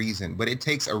apparent reason. But it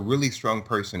takes a really strong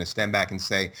person to stand back and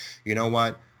say, you know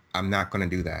what? I'm not going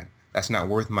to do that. That's not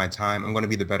worth my time. I'm going to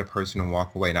be the better person and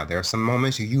walk away. Now, there are some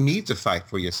moments you need to fight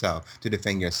for yourself, to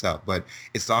defend yourself, but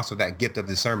it's also that gift of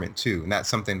discernment too. And that's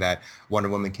something that Wonder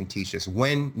Woman can teach us.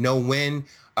 When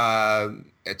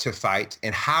to fight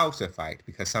and how to fight,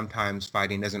 because sometimes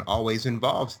fighting doesn't always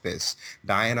involve fists.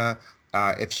 Diana,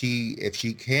 if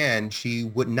she can, she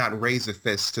would not raise a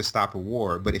fist to stop a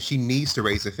war. But if she needs to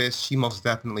raise a fist, she most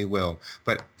definitely will.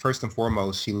 But first and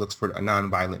foremost, she looks for a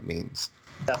nonviolent means.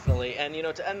 Definitely. And,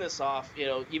 to end this off,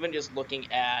 even just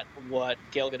looking at what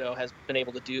Gal Gadot has been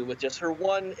able to do with just her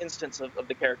one instance of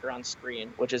the character on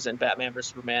screen, which is in Batman vs.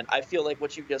 Superman, I feel like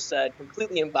what you just said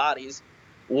completely embodies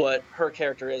what her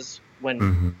character is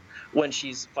when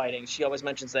she's fighting. She always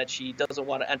mentions that she doesn't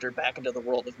want to enter back into the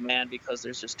world of man because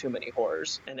there's just too many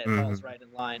horrors, and it falls right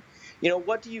in line.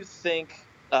 What do you think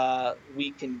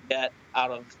we can get out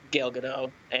of Gal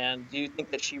Gadot, and do you think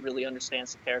that she really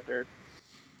understands the character?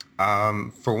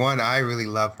 For one, I really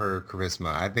love her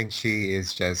charisma. I think she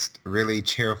is just really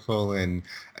cheerful, and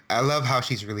I love how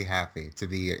she's really happy to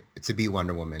be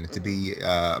Wonder Woman, to be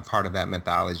part of that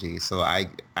mythology. So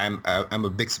I'm a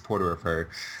big supporter of her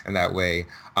in that way.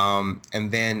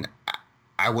 And then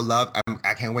I would love.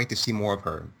 I can't wait to see more of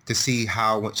her. To see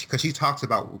how, because she talks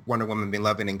about Wonder Woman being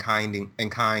loving and kind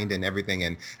and everything,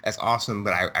 and that's awesome.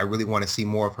 But I really want to see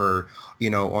more of her,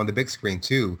 on the big screen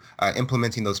too,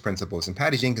 implementing those principles. And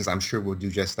Patty Jenkins, I'm sure, will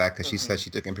do just that, because she said she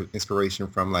took inspiration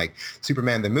from like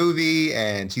Superman the movie,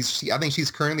 and I think she's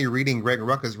currently reading Greg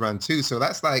Rucka's run too. So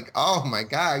that's like, oh my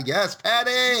God, yes,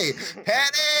 Patty,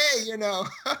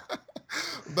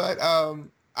 But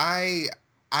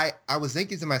I was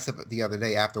thinking to myself the other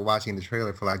day after watching the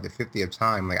trailer for like the 50th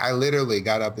time, like I literally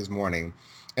got up this morning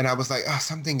and I was like, oh,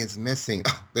 something is missing.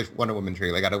 Oh, the Wonder Woman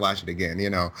trailer, I got to watch it again,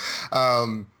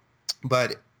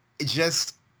 But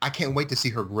I can't wait to see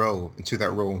her grow into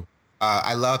that role.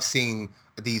 I love seeing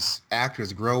these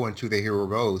actors grow into their hero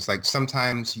roles. Like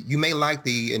sometimes you may like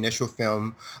the initial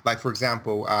film, like for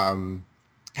example,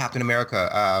 Captain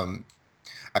America,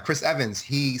 Chris Evans,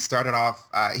 he started off,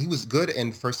 he was good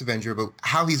in First Avenger, but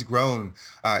how he's grown,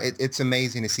 it's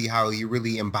amazing to see how he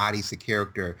really embodies the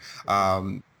character.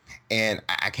 And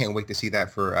I can't wait to see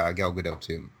that for Gal Gadot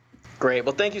too. Great.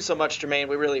 Well, thank you so much, Jermaine.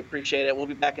 We really appreciate it. We'll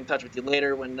be back in touch with you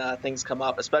later when things come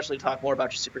up, especially talk more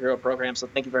about your superhero program. So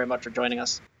thank you very much for joining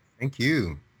us. Thank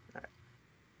you.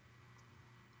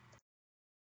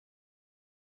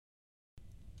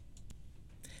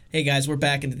 Hey guys, we're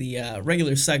back into the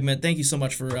regular segment. Thank you so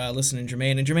much for listening,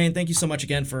 Jermaine. And Jermaine, thank you so much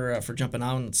again for jumping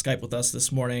on Skype with us this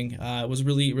morning. It was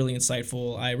really, really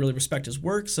insightful. I really respect his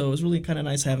work, so it was really kind of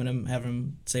nice having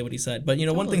him say what he said. But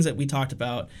one thing that we talked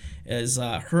about is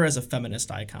her as a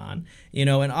feminist icon. And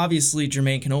obviously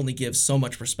Jermaine can only give so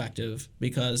much perspective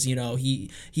because he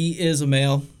is a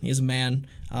male, he's a man.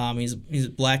 He's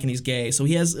black and he's gay, so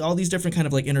he has all these different kind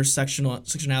of like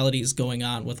intersectionalities going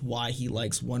on with why he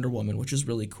likes Wonder Woman, which is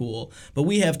really cool. But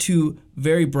we have two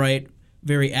very bright,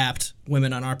 very apt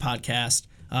women on our podcast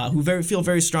who feel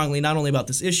very strongly not only about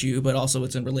this issue, but also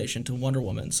it's in relation to Wonder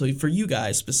Woman. So for you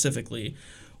guys specifically,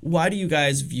 why do you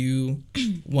guys view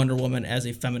Wonder Woman as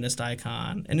a feminist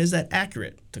icon, and is that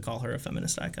accurate to call her a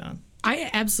feminist icon?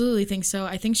 I absolutely think so.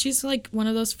 I think she's like one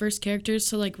of those first characters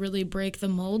to like really break the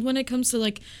mold when it comes to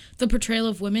like the portrayal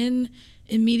of women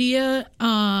in media.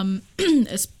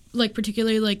 Like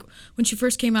particularly like when she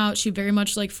first came out, she very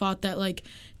much like fought that like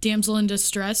damsel in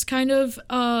distress kind of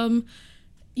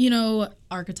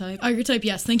archetype.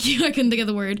 Yes, thank you. I couldn't think of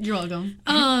the word. You're welcome.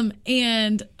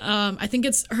 I think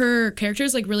it's her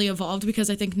character's like really evolved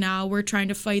because I think now we're trying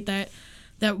to fight that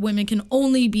women can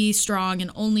only be strong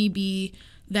and only be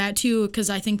that too, because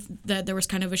I think that there was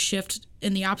kind of a shift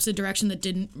in the opposite direction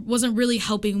that wasn't really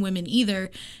helping women either.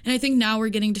 And I think now we're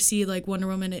getting to see like Wonder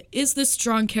Woman is this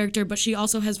strong character, but she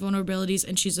also has vulnerabilities,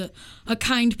 and she's a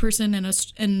kind person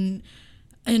and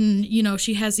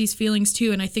she has these feelings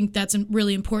too. And I think that's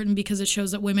really important because it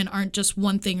shows that women aren't just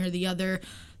one thing or the other.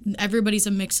 Everybody's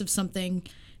a mix of something.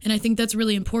 And I think that's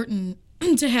really important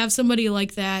to have somebody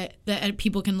like that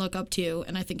people can look up to.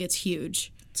 And I think it's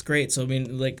huge. It's great. So, I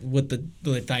mean, like with the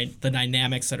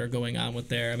dynamics that are going on with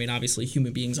there, I mean, obviously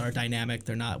human beings are dynamic.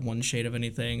 They're not one shade of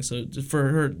anything. So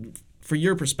for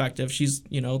your perspective, she's,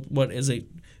 what is a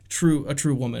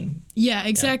true woman. Yeah,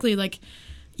 exactly.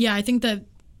 Yeah. I think that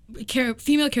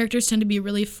female characters tend to be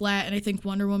really flat. And I think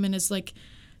Wonder Woman is like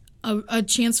a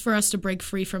chance for us to break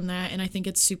free from that. And I think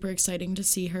it's super exciting to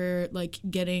see her like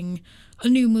getting a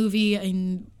new movie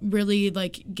and really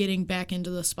like getting back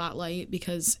into the spotlight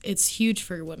because it's huge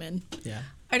for women. Yeah.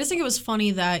 I just think it was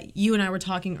funny that you and I were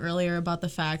talking earlier about the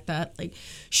fact that like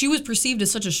she was perceived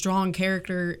as such a strong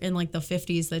character in like the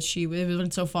 50s that it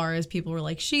went so far as people were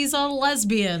like, she's a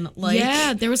lesbian. Like,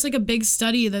 yeah, there was like a big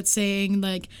study that's saying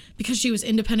like because she was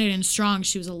independent and strong,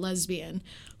 she was a lesbian.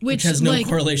 Which has no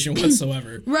correlation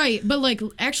whatsoever. Right, but like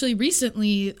actually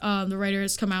recently the writer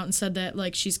has come out and said that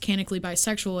like she's canonically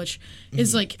bisexual, which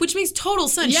is like... Which makes total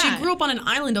sense. Yeah. She grew up on an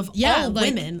island of all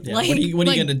women. Yeah. Like, what are you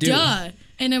going to do? Duh.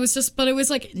 And it was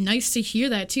like nice to hear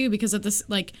that too because of this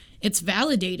like it's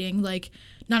validating like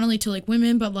not only to like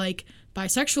women but like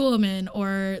bisexual women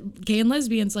or gay and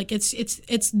lesbians, like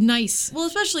it's nice. Well,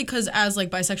 especially because as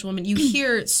like bisexual women, you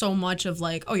hear so much of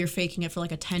like, oh, you're faking it for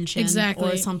like attention,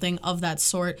 exactly, or something of that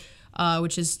sort,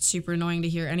 which is super annoying to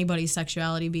hear anybody's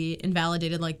sexuality be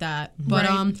invalidated like that. But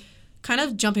right. Kind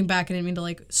of jumping back, I didn't mean to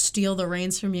like steal the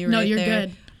reins from you. No, right you're there.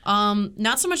 good.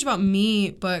 Not so much about me,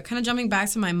 but kind of jumping back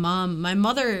to my mom. My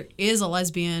mother is a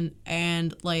lesbian,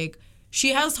 and like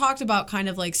she has talked about kind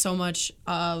of like so much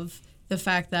of the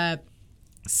fact that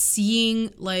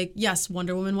seeing like, yes,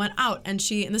 Wonder Woman went out and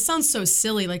this sounds so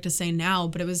silly like to say now,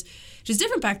 but it was just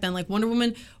different back then. Like Wonder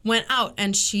Woman went out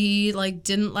and she like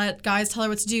didn't let guys tell her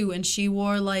what to do, and she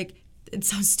wore like it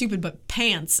sounds stupid, but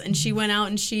pants. And she went out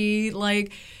and she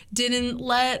like didn't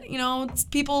let, you know,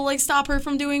 people like stop her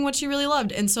from doing what she really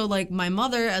loved. And so like my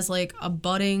mother, as like a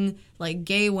budding like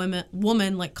gay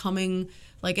woman like coming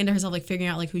like into herself, like figuring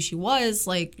out like who she was,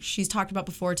 like she's talked about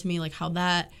before to me, like how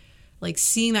that like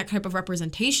seeing that type of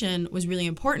representation was really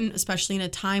important, especially in a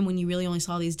time when you really only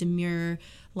saw these demure,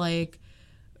 like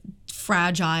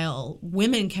fragile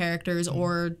women characters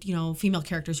or, you know, female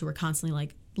characters who were constantly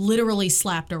like literally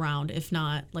slapped around, if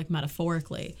not like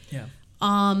metaphorically. Yeah.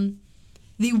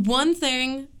 The one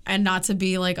thing, and not to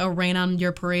be like a rain on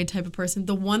your parade type of person,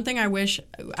 the one thing I wish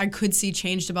I could see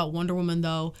changed about Wonder Woman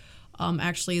though,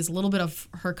 actually is a little bit of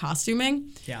her costuming.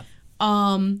 Yeah.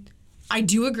 I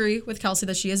do agree with Kelsey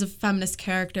that she is a feminist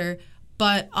character,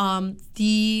 but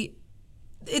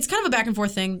it's kind of a back and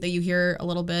forth thing that you hear a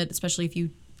little bit, especially if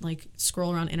you like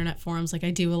scroll around internet forums like I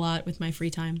do a lot with my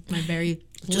free time, my very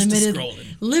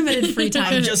limited free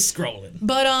time. I'm just scrolling.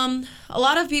 But a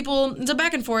lot of people, it's a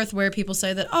back and forth where people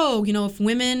say that, oh, you know, if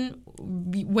women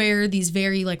wear these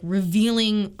very like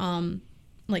revealing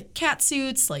like cat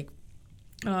suits, like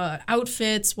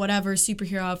outfits, whatever,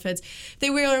 superhero outfits, they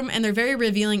wear them and they're very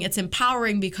revealing. It's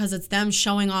empowering because it's them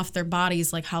showing off their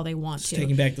bodies like how they want to.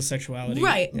 Taking back the sexuality.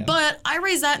 Right. Yeah. But I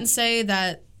raise that and say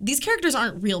that these characters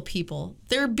aren't real people.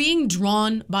 They're being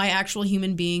drawn by actual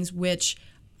human beings, which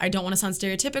I don't want to sound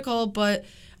stereotypical, but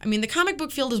I mean, the comic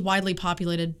book field is widely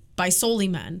populated by solely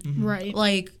men. Mm-hmm. Right.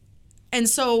 Like, and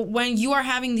so when you are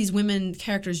having these women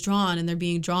characters drawn and they're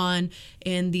being drawn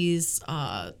in these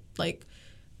like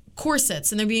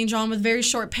corsets and they're being drawn with very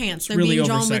short pants. They're really being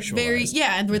drawn with over-sexualized.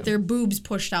 and with their boobs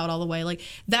pushed out all the way. Like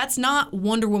that's not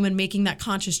Wonder Woman making that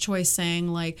conscious choice saying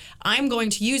like, I'm going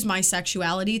to use my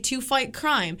sexuality to fight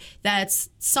crime. That's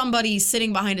somebody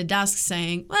sitting behind a desk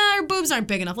saying, well, her boobs aren't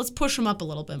big enough. Let's push them up a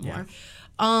little bit more.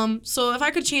 So if I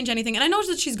could change anything, and I know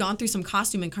that she's gone through some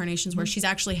costume incarnations where she's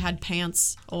actually had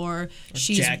pants or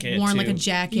she's worn like a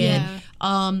jacket.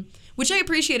 Yeah. Which I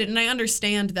appreciated, and I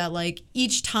understand that like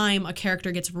each time a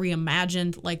character gets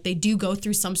reimagined, like they do go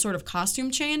through some sort of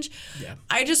costume change. Yeah.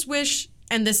 I just wish,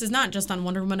 and this is not just on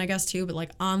Wonder Woman, I guess too, but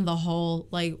like on the whole,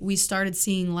 like we started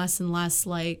seeing less and less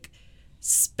like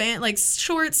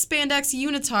short spandex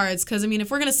unitards. Because I mean, if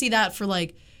we're gonna see that for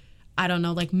like, I don't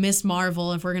know, like Miss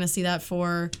Marvel, if we're gonna see that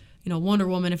for, you know, Wonder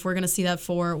Woman, if we're gonna see that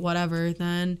for whatever,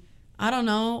 then I don't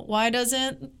know. Why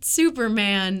doesn't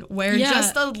Superman wear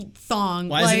just a thong?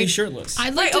 Why isn't he shirtless?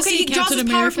 I'd like to see he draws Captain his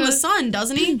power America. from the sun,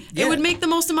 doesn't he? Yeah. It would make the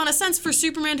most amount of sense for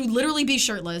Superman to literally be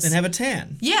shirtless. And have a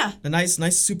tan. Yeah. A nice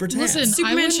super tan. Listen,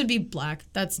 Superman wouldn't- should be black.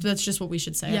 That's just what we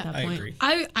should say at that I point. agree.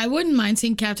 I wouldn't mind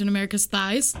seeing Captain America's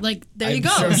thighs. Like There you I'm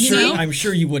go. Sure, you know? I'm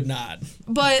sure you would not.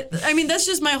 But I mean, that's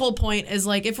just my whole point. Is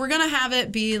like if we're gonna have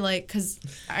it be like, because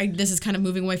this is kind of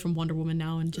moving away from Wonder Woman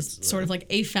now and just sort of like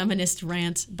a feminist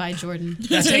rant by Jordan.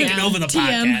 That's taking over the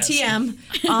podcast.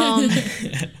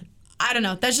 TM. I don't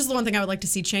know. That's just the one thing I would like to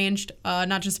see changed.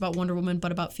 Not just about Wonder Woman,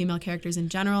 but about female characters in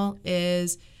general.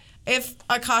 Is if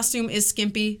a costume is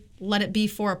skimpy, let it be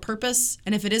for a purpose.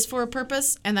 And if it is for a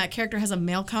purpose, and that character has a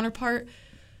male counterpart,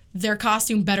 their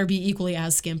costume better be equally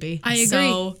as skimpy. I agree.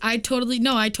 So, I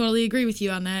totally agree with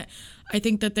you on that. I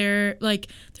think that they're like,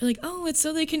 oh, it's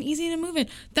so they can easy to move it.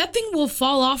 That thing will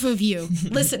fall off of you.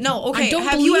 listen, no, okay. I don't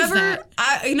have you believe ever?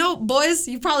 that. You know, boys,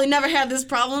 you probably never had this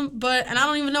problem, and I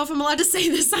don't even know if I'm allowed to say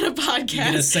this on a podcast. You're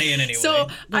gonna say it anyway. So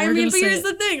But I we're mean, gonna but say here's it.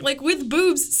 the thing: like with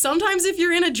boobs, sometimes if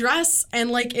you're in a dress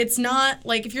and like it's not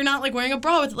like if you're not like wearing a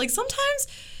bra with it, like sometimes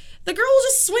the girl will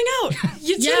just swing out.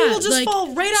 Your titty will just like,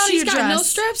 fall right out of she's your got dress. no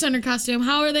straps on her costume.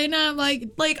 How are they not like?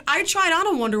 Like I tried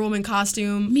on a Wonder Woman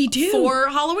costume. Me too. For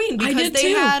Halloween because did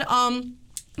they too. had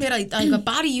a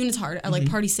body unitard at like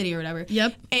Party City or whatever.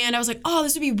 Yep. And I was like, oh,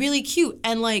 this would be really cute.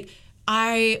 And like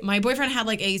my boyfriend had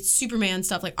like a Superman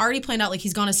stuff like already planned out. Like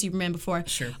he's gone as Superman before.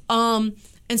 Sure.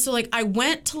 And so like I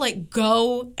went to like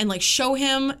go and like show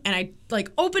him, and I like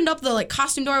opened up the like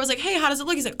costume door. I was like, hey, how does it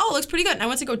look? He's like, oh, it looks pretty good. And I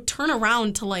went to go turn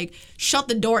around to like shut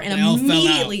the door, and They all fell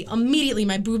out. immediately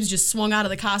my boobs just swung out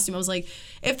of the costume. I was like,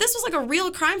 if this was like a real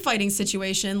crime fighting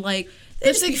situation, like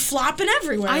they'd just be flopping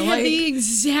everywhere. I like, had the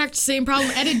exact same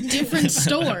problem at a different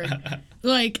store.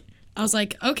 Like, I was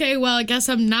like, okay, well, I guess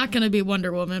I'm not gonna be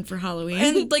Wonder Woman for Halloween.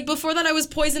 and like before that, I was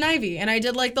Poison Ivy, and I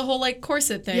did like the whole like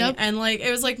corset thing, Yep. and like it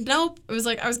was like nope. It was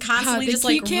like I was constantly God, just you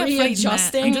like can't fight that.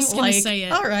 readjusting. I'm just gonna like, say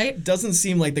it. All right. Doesn't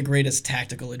seem like the greatest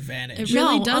tactical advantage. It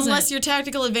really No, doesn't. unless your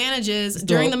tactical advantage is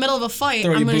during the middle of a fight,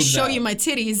 throw I'm your going to boobs show out. you my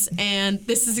titties, and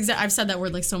this is I've said that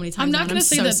word like so many times. I'm now, not and gonna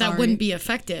say so that sorry. that wouldn't be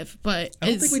effective, but I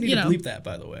don't it's, think we need you to know, bleep that,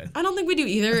 by the way. I don't think we do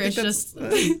either. It's That's-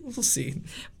 just, we'll see.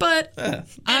 but I'm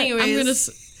anyways,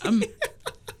 gonna.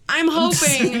 I'm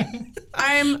hoping.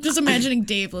 I'm Just imagining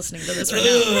Dave listening to this right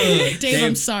now. Dave,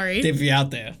 I'm sorry. Dave, you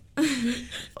out there.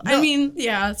 I mean,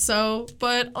 yeah, so,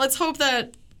 but let's hope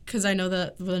that, because I know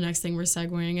that the next thing we're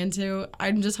segueing into,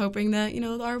 I'm just hoping that,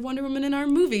 our Wonder Woman in our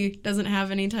movie doesn't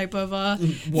have any type of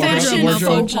fashion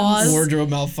faux pas. Wardrobe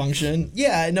malfunction.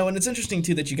 Yeah, no, and it's interesting,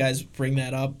 too, that you guys bring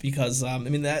that up because,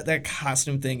 that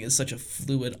costume thing is such a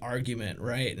fluid argument,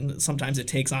 right? And sometimes it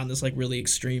takes on this, really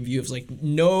extreme view of,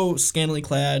 no scantily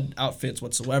clad outfits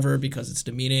whatsoever because it's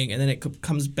demeaning, and then it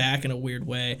comes back in a weird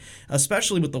way,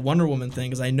 especially with the Wonder Woman thing,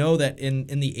 because I know that in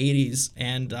the 80s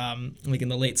and, in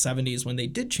the late 70s, when they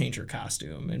did change her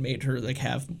costume and made her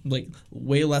have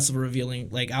way less of a revealing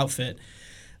outfit,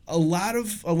 a lot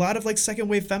of second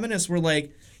wave feminists were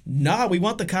like, nah, we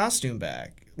want the costume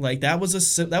back. That was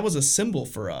a symbol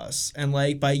for us, and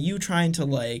by you trying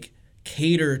to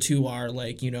cater to our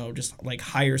just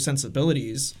higher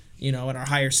sensibilities, and our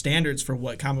higher standards for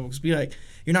what comic books be like,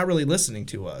 you're not really listening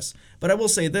to us. But I will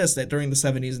say this, that during the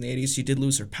 70s and the 80s, she did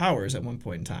lose her powers at one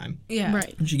point in time. Yeah.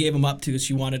 Right. And she gave them up to,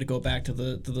 she wanted to go back to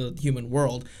the human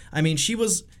world. I mean, she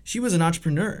was an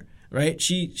entrepreneur, right?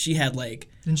 She had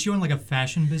Didn't she own a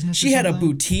fashion business? She had a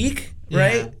boutique,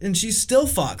 right? Yeah. And she still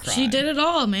fought crime. She did it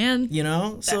all, man.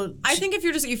 So I think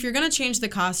if you're gonna change the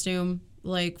costume,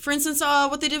 for instance,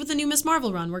 what they did with the new Miss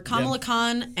Marvel run, where Kamala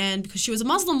Khan, and because she was a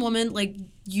Muslim woman,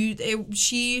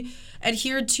 she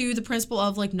adhered to the principle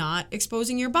of not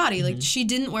exposing your body. She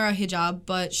didn't wear a hijab,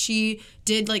 but she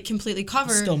did completely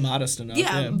cover. Still modest enough.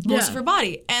 Yeah, most of her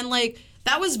body, and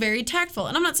that was very tactful.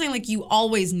 And I'm not saying you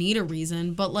always need a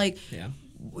reason, but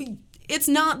it's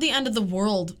not the end of the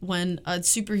world when a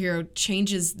superhero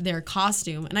changes their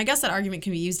costume. And I guess that argument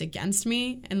can be used against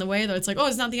me in the way that it's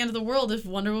it's not the end of the world if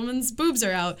Wonder Woman's boobs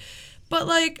are out. But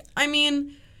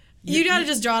you gotta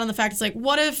just draw it on the fact it's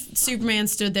what if Superman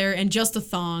stood there in just a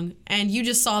thong and you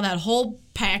just saw that whole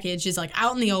package is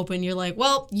out in the open. You're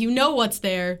well, you know what's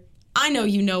there. I know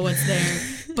you know what's there,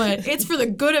 but it's for the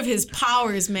good of his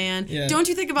powers, man. Yeah. Don't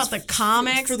you think about the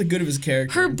comics? It's for the good of his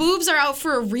character. Her boobs are out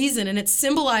for a reason, and it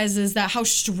symbolizes that how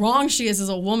strong she is as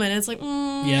a woman. And it's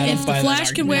if the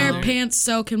Flash can wear pants,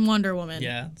 so can Wonder Woman.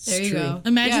 Yeah, there you go.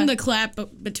 Imagine the clap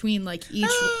between each,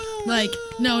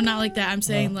 no, not like that. I'm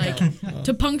saying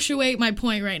to punctuate my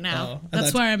point right now.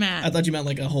 That's where I'm at. I thought you meant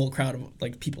a whole crowd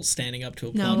of people standing up to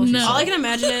applaud. No. All I can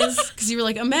imagine is because you were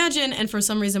imagine, and for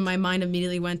some reason my mind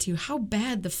immediately went to how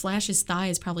bad the Flash's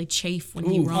thighs probably chafe when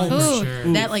he runs. Oh,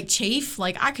 sure. That chafe,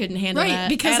 I couldn't handle that. Right,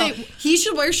 because he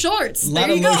should wear shorts. There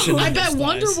you go. I bet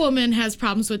Wonder Woman has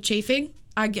problems with chafing.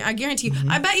 I guarantee you.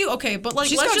 I bet you. Okay, but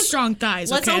she's let's got strong thighs.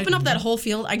 Let's open up that whole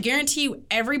field. I guarantee you,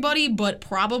 everybody, but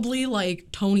probably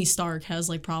Tony Stark has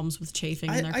problems with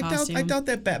chafing in their costume. I doubt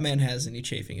that Batman has any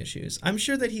chafing issues. I'm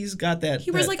sure that he's got that. He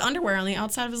wears underwear on the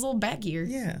outside of his little bat gear.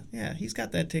 Yeah, he's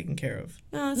got that taken care of.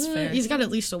 No, that's fair. He's got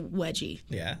at least a wedgie.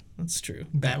 Yeah, that's true.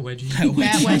 Bat wedgie.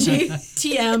 Bat wedgie.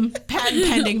 TM. Patent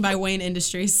pending by Wayne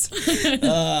Industries.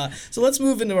 So let's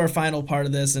move into our final part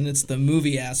of this, and it's the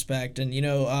movie aspect. And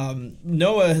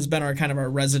Noah has been our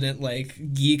resident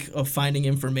geek of finding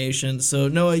information. So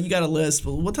Noah, you got a list,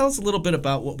 but tell us a little bit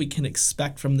about what we can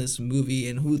expect from this movie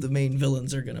and who the main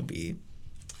villains are going to be.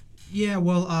 Yeah,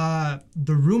 well,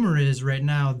 the rumor is right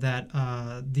now that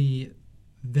the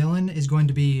villain is going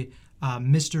to be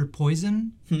Mr.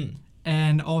 Poison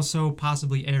and also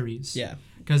possibly Ares. Yeah.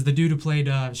 Because the dude who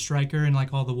played Stryker and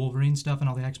all the Wolverine stuff and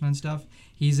all the X-Men stuff,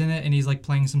 he's in it, and he's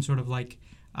playing some sort of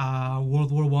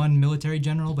World War I military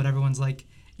general, but everyone's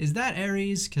is that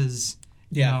Ares? Because,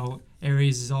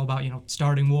 Ares is all about,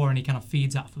 starting war, and he kind of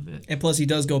feeds off of it. And plus, he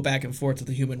does go back and forth to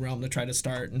the human realm to try to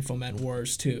start and foment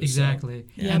wars, too. Exactly.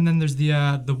 So, yeah. And then there's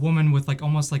the woman with,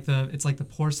 almost the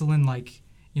porcelain,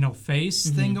 face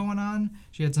thing going on.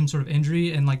 She had some sort of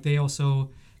injury, and, they also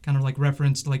kind of,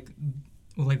 referenced,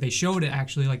 they showed it,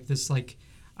 actually, this,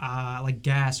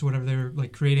 gas or whatever they're,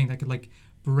 creating that could,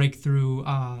 break through,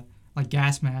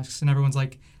 gas masks, and everyone's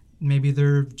maybe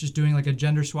they're just doing a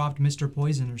gender-swapped Mr.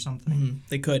 Poison or something. Mm-hmm.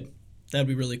 They could. That'd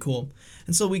be really cool.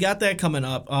 And so we got that coming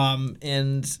up,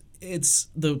 and it's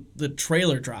the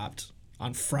trailer dropped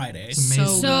on Friday.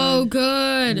 So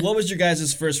good. What was your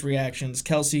guys' first reactions?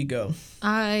 Kelsey, go.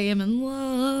 I am in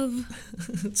love.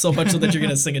 So much so that you're going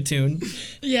to sing a tune?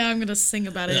 Yeah, I'm going to sing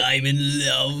about it. I'm in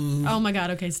love. Oh my God,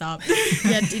 okay, stop.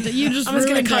 Yeah, you just I'm just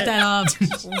going to cut that off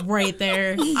right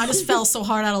there. I just fell so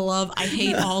hard out of love. I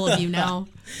hate all of you now.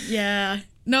 Yeah.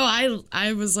 No,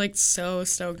 I was so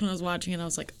stoked when I was watching it. I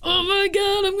was oh my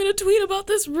God, I'm going to tweet about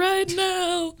this right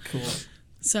now. Cool.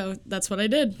 So that's what I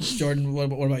did. Jordan, what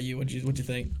about you? What'd you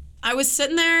think? I was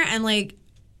sitting there and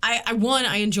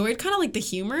I enjoyed kind of like the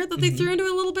humor that they threw into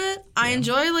it a little bit. I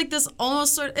enjoy like this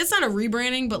almost sort of, it's not a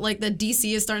rebranding, but like the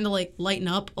DC is starting to like lighten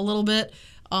up a little bit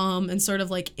and sort of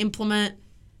like implement,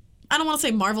 I don't want to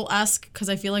say Marvel-esque, because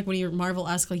I feel like when you're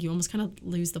Marvel-esque, like you almost kind of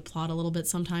lose the plot a little bit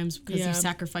sometimes because you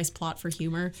sacrifice plot for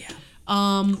humor. Yeah.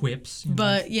 Quips.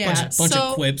 But yeah, bunch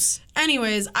of quips.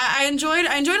 Anyways, I enjoyed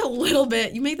a little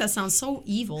bit. You make that sound so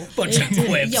evil. Bunch of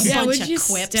quips. Yeah, would bunch you of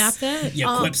quips. stop that?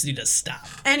 Your quips need to stop.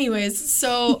 Anyways,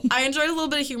 so I enjoyed a little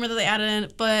bit of humor that they added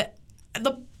in, but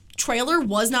the trailer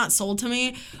was not sold to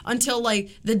me until like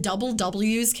the double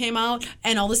W's came out,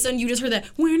 and all of a sudden you just heard that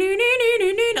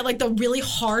like the really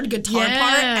hard guitar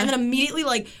part, and then immediately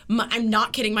like I'm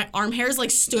not kidding, my arm hairs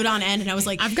like stood on end, and I was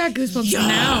like, I've got goosebumps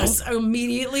yes! now. I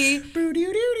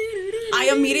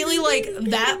immediately like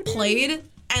that played,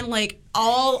 and like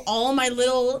all my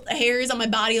little hairs on my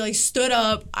body like stood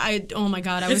up. Oh my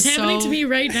god, It's happening to me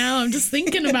right now. I'm just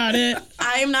thinking about it.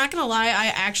 I'm not gonna lie, I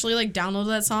actually like downloaded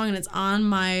that song and it's on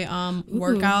my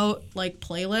workout like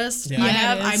playlist.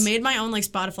 Yeah. I made my own like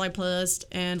Spotify playlist,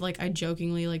 and like I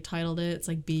jokingly like titled it, it's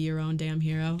like Be Your Own Damn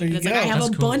Hero. There you Like go. I have That's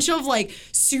a cool. bunch of like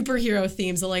superhero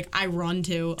themes that like I run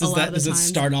to a lot of the Does it times.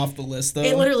 start off the list though?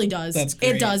 It literally does. That's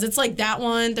great. It does. It's like that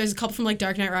one. There's a couple from like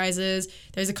Dark Knight Rises.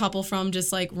 There's a couple from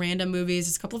just like random movies.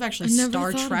 There's a couple of actually I never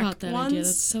Star thought Trek about that ones. idea.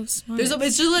 That's so smart.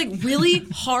 It's just like really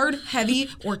hard, heavy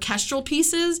orchestral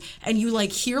pieces, and you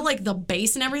like hear like the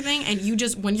bass and everything, and you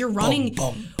just when you're running,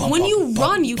 when you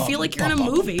run, you feel like you're in a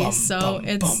movie. So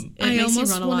it makes you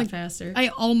run a lot faster. I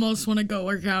almost want to go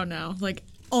work out now. Like,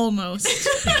 almost.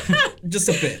 Just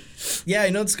a bit. Yeah,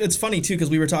 you know, it's funny too, because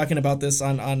we were talking about this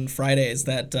on Fridays,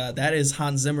 that that is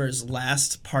Hans Zimmer's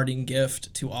last parting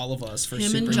gift to all of us for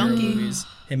Him and superhero Junkie. movies.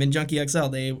 Him and Junkie XL.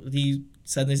 He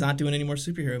said he's not doing any more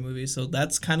superhero movies, so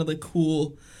that's kind of the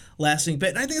cool lasting bit.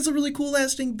 And I think it's a really cool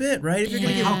lasting bit, right? If you're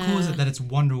gonna give How cool is it that it's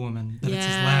Wonder Woman, that it's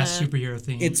his last superhero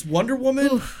theme? It's Wonder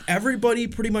Woman. Everybody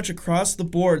pretty much across the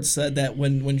board said that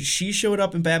when she showed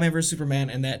up in Batman vs Superman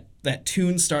and that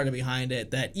tune started behind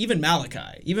it, that even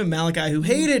Malachi, who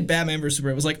hated Batman vs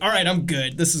Superman, was like, all right, I'm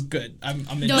good. This is good. I'm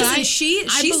in. No, this. Listen,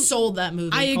 she sold that movie.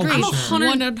 I agree. I'm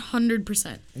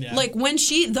 100%. Yeah. Like when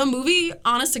the movie,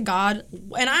 honest to God,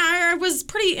 and I was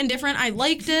pretty indifferent. I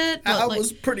liked it. But I like,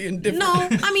 was pretty indifferent. No,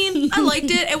 I mean I liked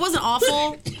it. It wasn't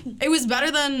awful. It was better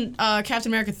than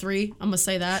Captain America 3. I'm gonna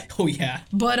say that. Oh yeah.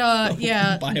 But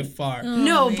yeah. By far.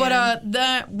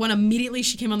 That when immediately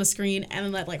she came on the screen and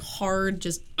then that like hard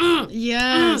just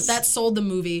Yes. that sold the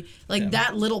movie. Like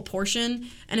that little portion,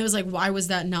 and it was like, why was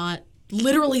that not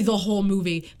literally the whole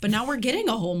movie? But now we're getting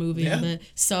a whole movie of it.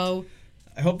 So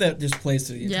I hope that just plays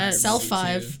to the entire Yes. movie, Cell too.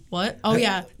 5. What? Oh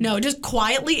yeah. No, just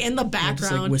quietly in the Just like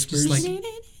background. whispers.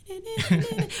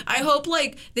 I hope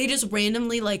like they just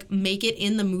randomly like make it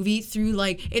in the movie through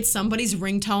like it's somebody's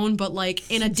ringtone, but like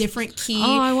in a different key.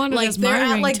 Oh, I wonder if like that's they're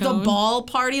my at like the ringtone. ball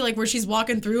party, like where she's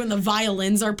walking through and the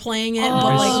violins are playing it,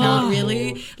 but like not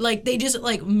really. Like they just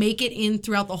like make it in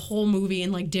throughout the whole movie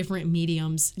in like different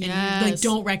mediums, and you like Yes.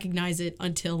 don't recognize it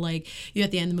until like you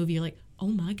at the end of the movie. You're like, oh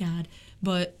my god.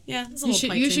 But yeah, it's a You little should,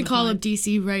 pipe you dream should of call mine. up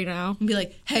DC right now. and be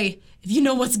like, hey, if you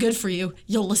know what's good for you,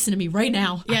 you'll listen to me right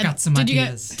now. I got some did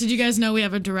ideas. Did you guys know we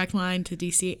have a direct line to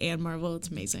DC and Marvel? It's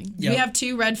amazing. Yep. We have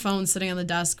 2 red phones sitting on the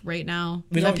desk right now.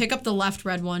 We If I don't- pick up the left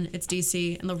red one, it's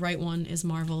DC, and the right one is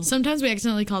Marvel. Sometimes we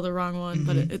accidentally call the wrong one,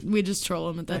 but we just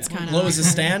troll them. That's kind kinda- Hello, is this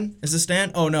Stan? Is this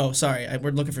Stan? Oh no, sorry. We're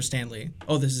looking for Stan Lee.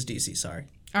 Oh, this is DC. Sorry.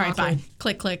 All right, bye.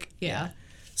 Click, click. Yeah.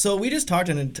 So we just talked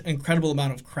an incredible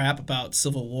amount of crap about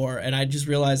Civil War, and I just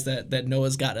realized that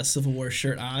Noah's got a Civil War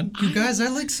shirt on. You guys, I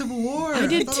like Civil War. I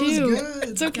did thought too. It was good.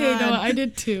 It's okay, Noah. I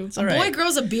did too. All right. Boy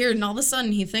grows a beard, and all of a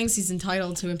sudden he thinks he's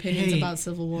entitled to opinions Hey, about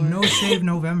Civil War. No Shave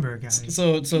November, guys.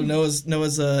 So Noah's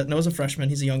a freshman.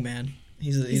 He's a young man.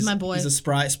 He's my boy. He's a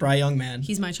spry young man.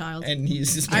 He's my child. and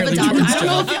he's just I've barely adopted. Jordan's I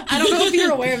child. don't know if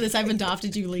you're aware of this. I've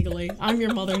adopted you legally. I'm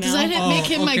your mother Because I now. didn't make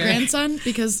him my okay. grandson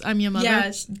because I'm your mother.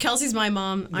 Yeah, Kelsey's my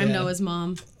mom. I'm Yeah. Noah's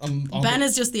mom. Uncle- Ben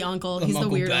is just the uncle. He's the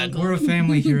Uncle weird Ben. uncle. We're a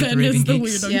family here at Ben the Raving is the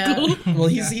Geeks. weird Yeah. uncle. Well,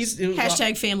 he's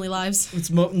Hashtag family lives.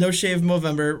 It's no shave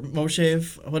Movember. Mo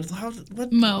shave.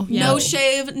 What? Mo. Yeah. No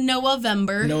shave,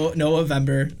 Noavember.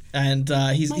 November, and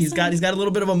he's got a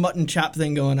little bit of a mutton chop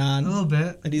thing going on, A little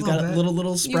bit. and he's got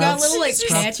little sprouts. You got little like He's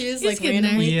patches like getting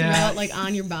there. randomly Yeah. throughout like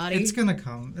on your body. It's gonna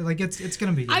come. Like it's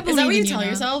gonna be. I Good. Is that what believe you in tell now.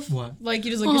 yourself? What? Like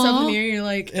you just look yourself in Aw. the mirror and you're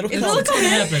like, It'll it'll come. come in.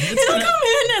 happen. It's It'll gonna- come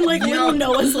in, and like little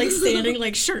Noah's like standing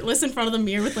like shirtless in front of the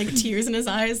mirror with like tears in his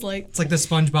eyes, like It's like the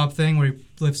SpongeBob thing where he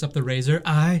lifts up the razor.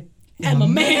 I I'm a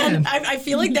man. I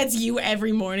feel like that's you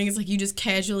every morning. It's like you just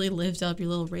casually lift up your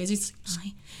little razor. It's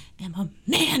like, I am a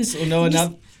man. So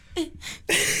Noah,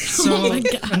 So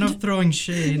enough throwing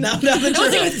shade. Now that That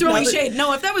wasn't you're- even throwing now that- shade.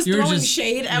 No, if that was You were throwing just-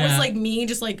 shade, that was yeah. like me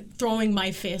just like throwing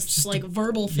my fists, like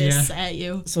verbal fists Yeah. at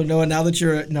you. So Noah, now that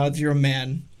you're a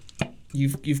man,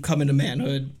 you've come into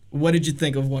manhood. What did you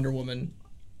think of Wonder Woman?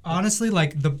 Honestly,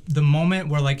 like the moment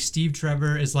where like Steve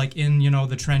Trevor is like in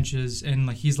the trenches and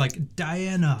like he's like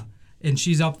Diana and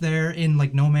she's up there in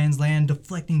like no man's land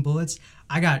deflecting bullets,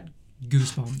 I got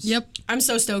goosebumps. Yep. I'm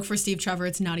so stoked for Steve Trevor.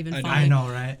 It's not even funny. I know,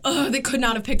 right? Ugh, they could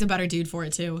not have picked a better dude for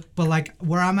it too. But like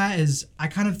where I'm at is I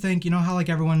kind of think how like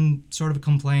everyone sort of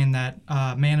complained that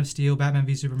Man of Steel, Batman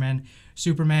v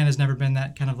Superman has never been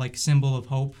that kind of like symbol of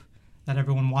hope that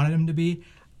everyone wanted him to be.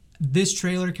 This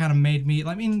trailer kind of made me,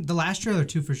 I mean, the last trailer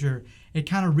too, for sure. It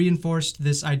kind of reinforced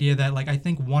this idea that, like, I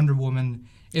think Wonder Woman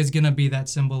is going to be that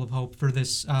symbol of hope for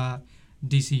this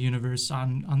DC universe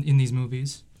in these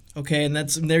movies. Okay, and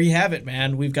there you have it,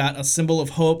 man. We've got a symbol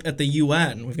of hope at the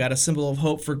UN. We've got a symbol of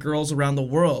hope for girls around the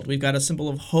world. We've got a symbol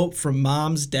of hope for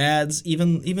moms, dads,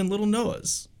 even little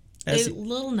Noahs.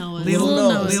 Little Noah.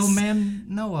 Little man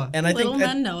Noah. And I Little think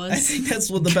man Noahs. I think that's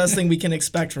what the best thing we can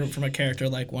expect from a character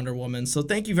like Wonder Woman. So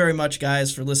thank you very much,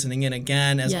 guys, for listening in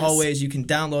again. As Yes. always, you can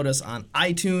download us on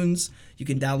iTunes. You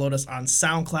can download us on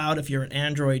SoundCloud if you're an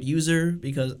Android user,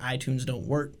 because iTunes don't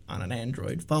work on an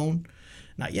Android phone.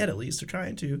 Not yet, at least. They're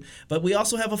trying to. But we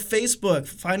also have a Facebook.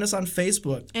 Find us on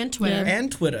Facebook And Twitter.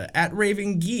 and Twitter at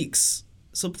Raving Geeks.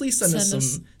 So please send us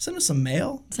some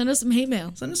mail. Send us some hate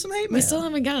mail. Send us some hate mail. We still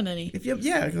haven't gotten any. If you,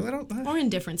 yeah, 'cause I don't. Or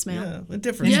indifference mail. Yeah,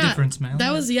 indifference. Yeah. Indifference mail.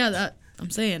 That was that I'm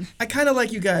saying. I kind of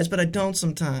like you guys, but I don't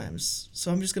sometimes.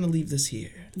 So I'm just gonna leave this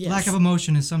here. Yes. Lack of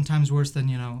emotion is sometimes worse than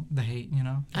the hate.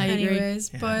 I agree. Anyways,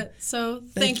 but so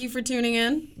thank you for tuning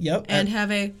in. Yep. And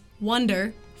have a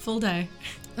wonderful day.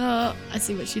 I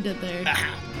see what she did there.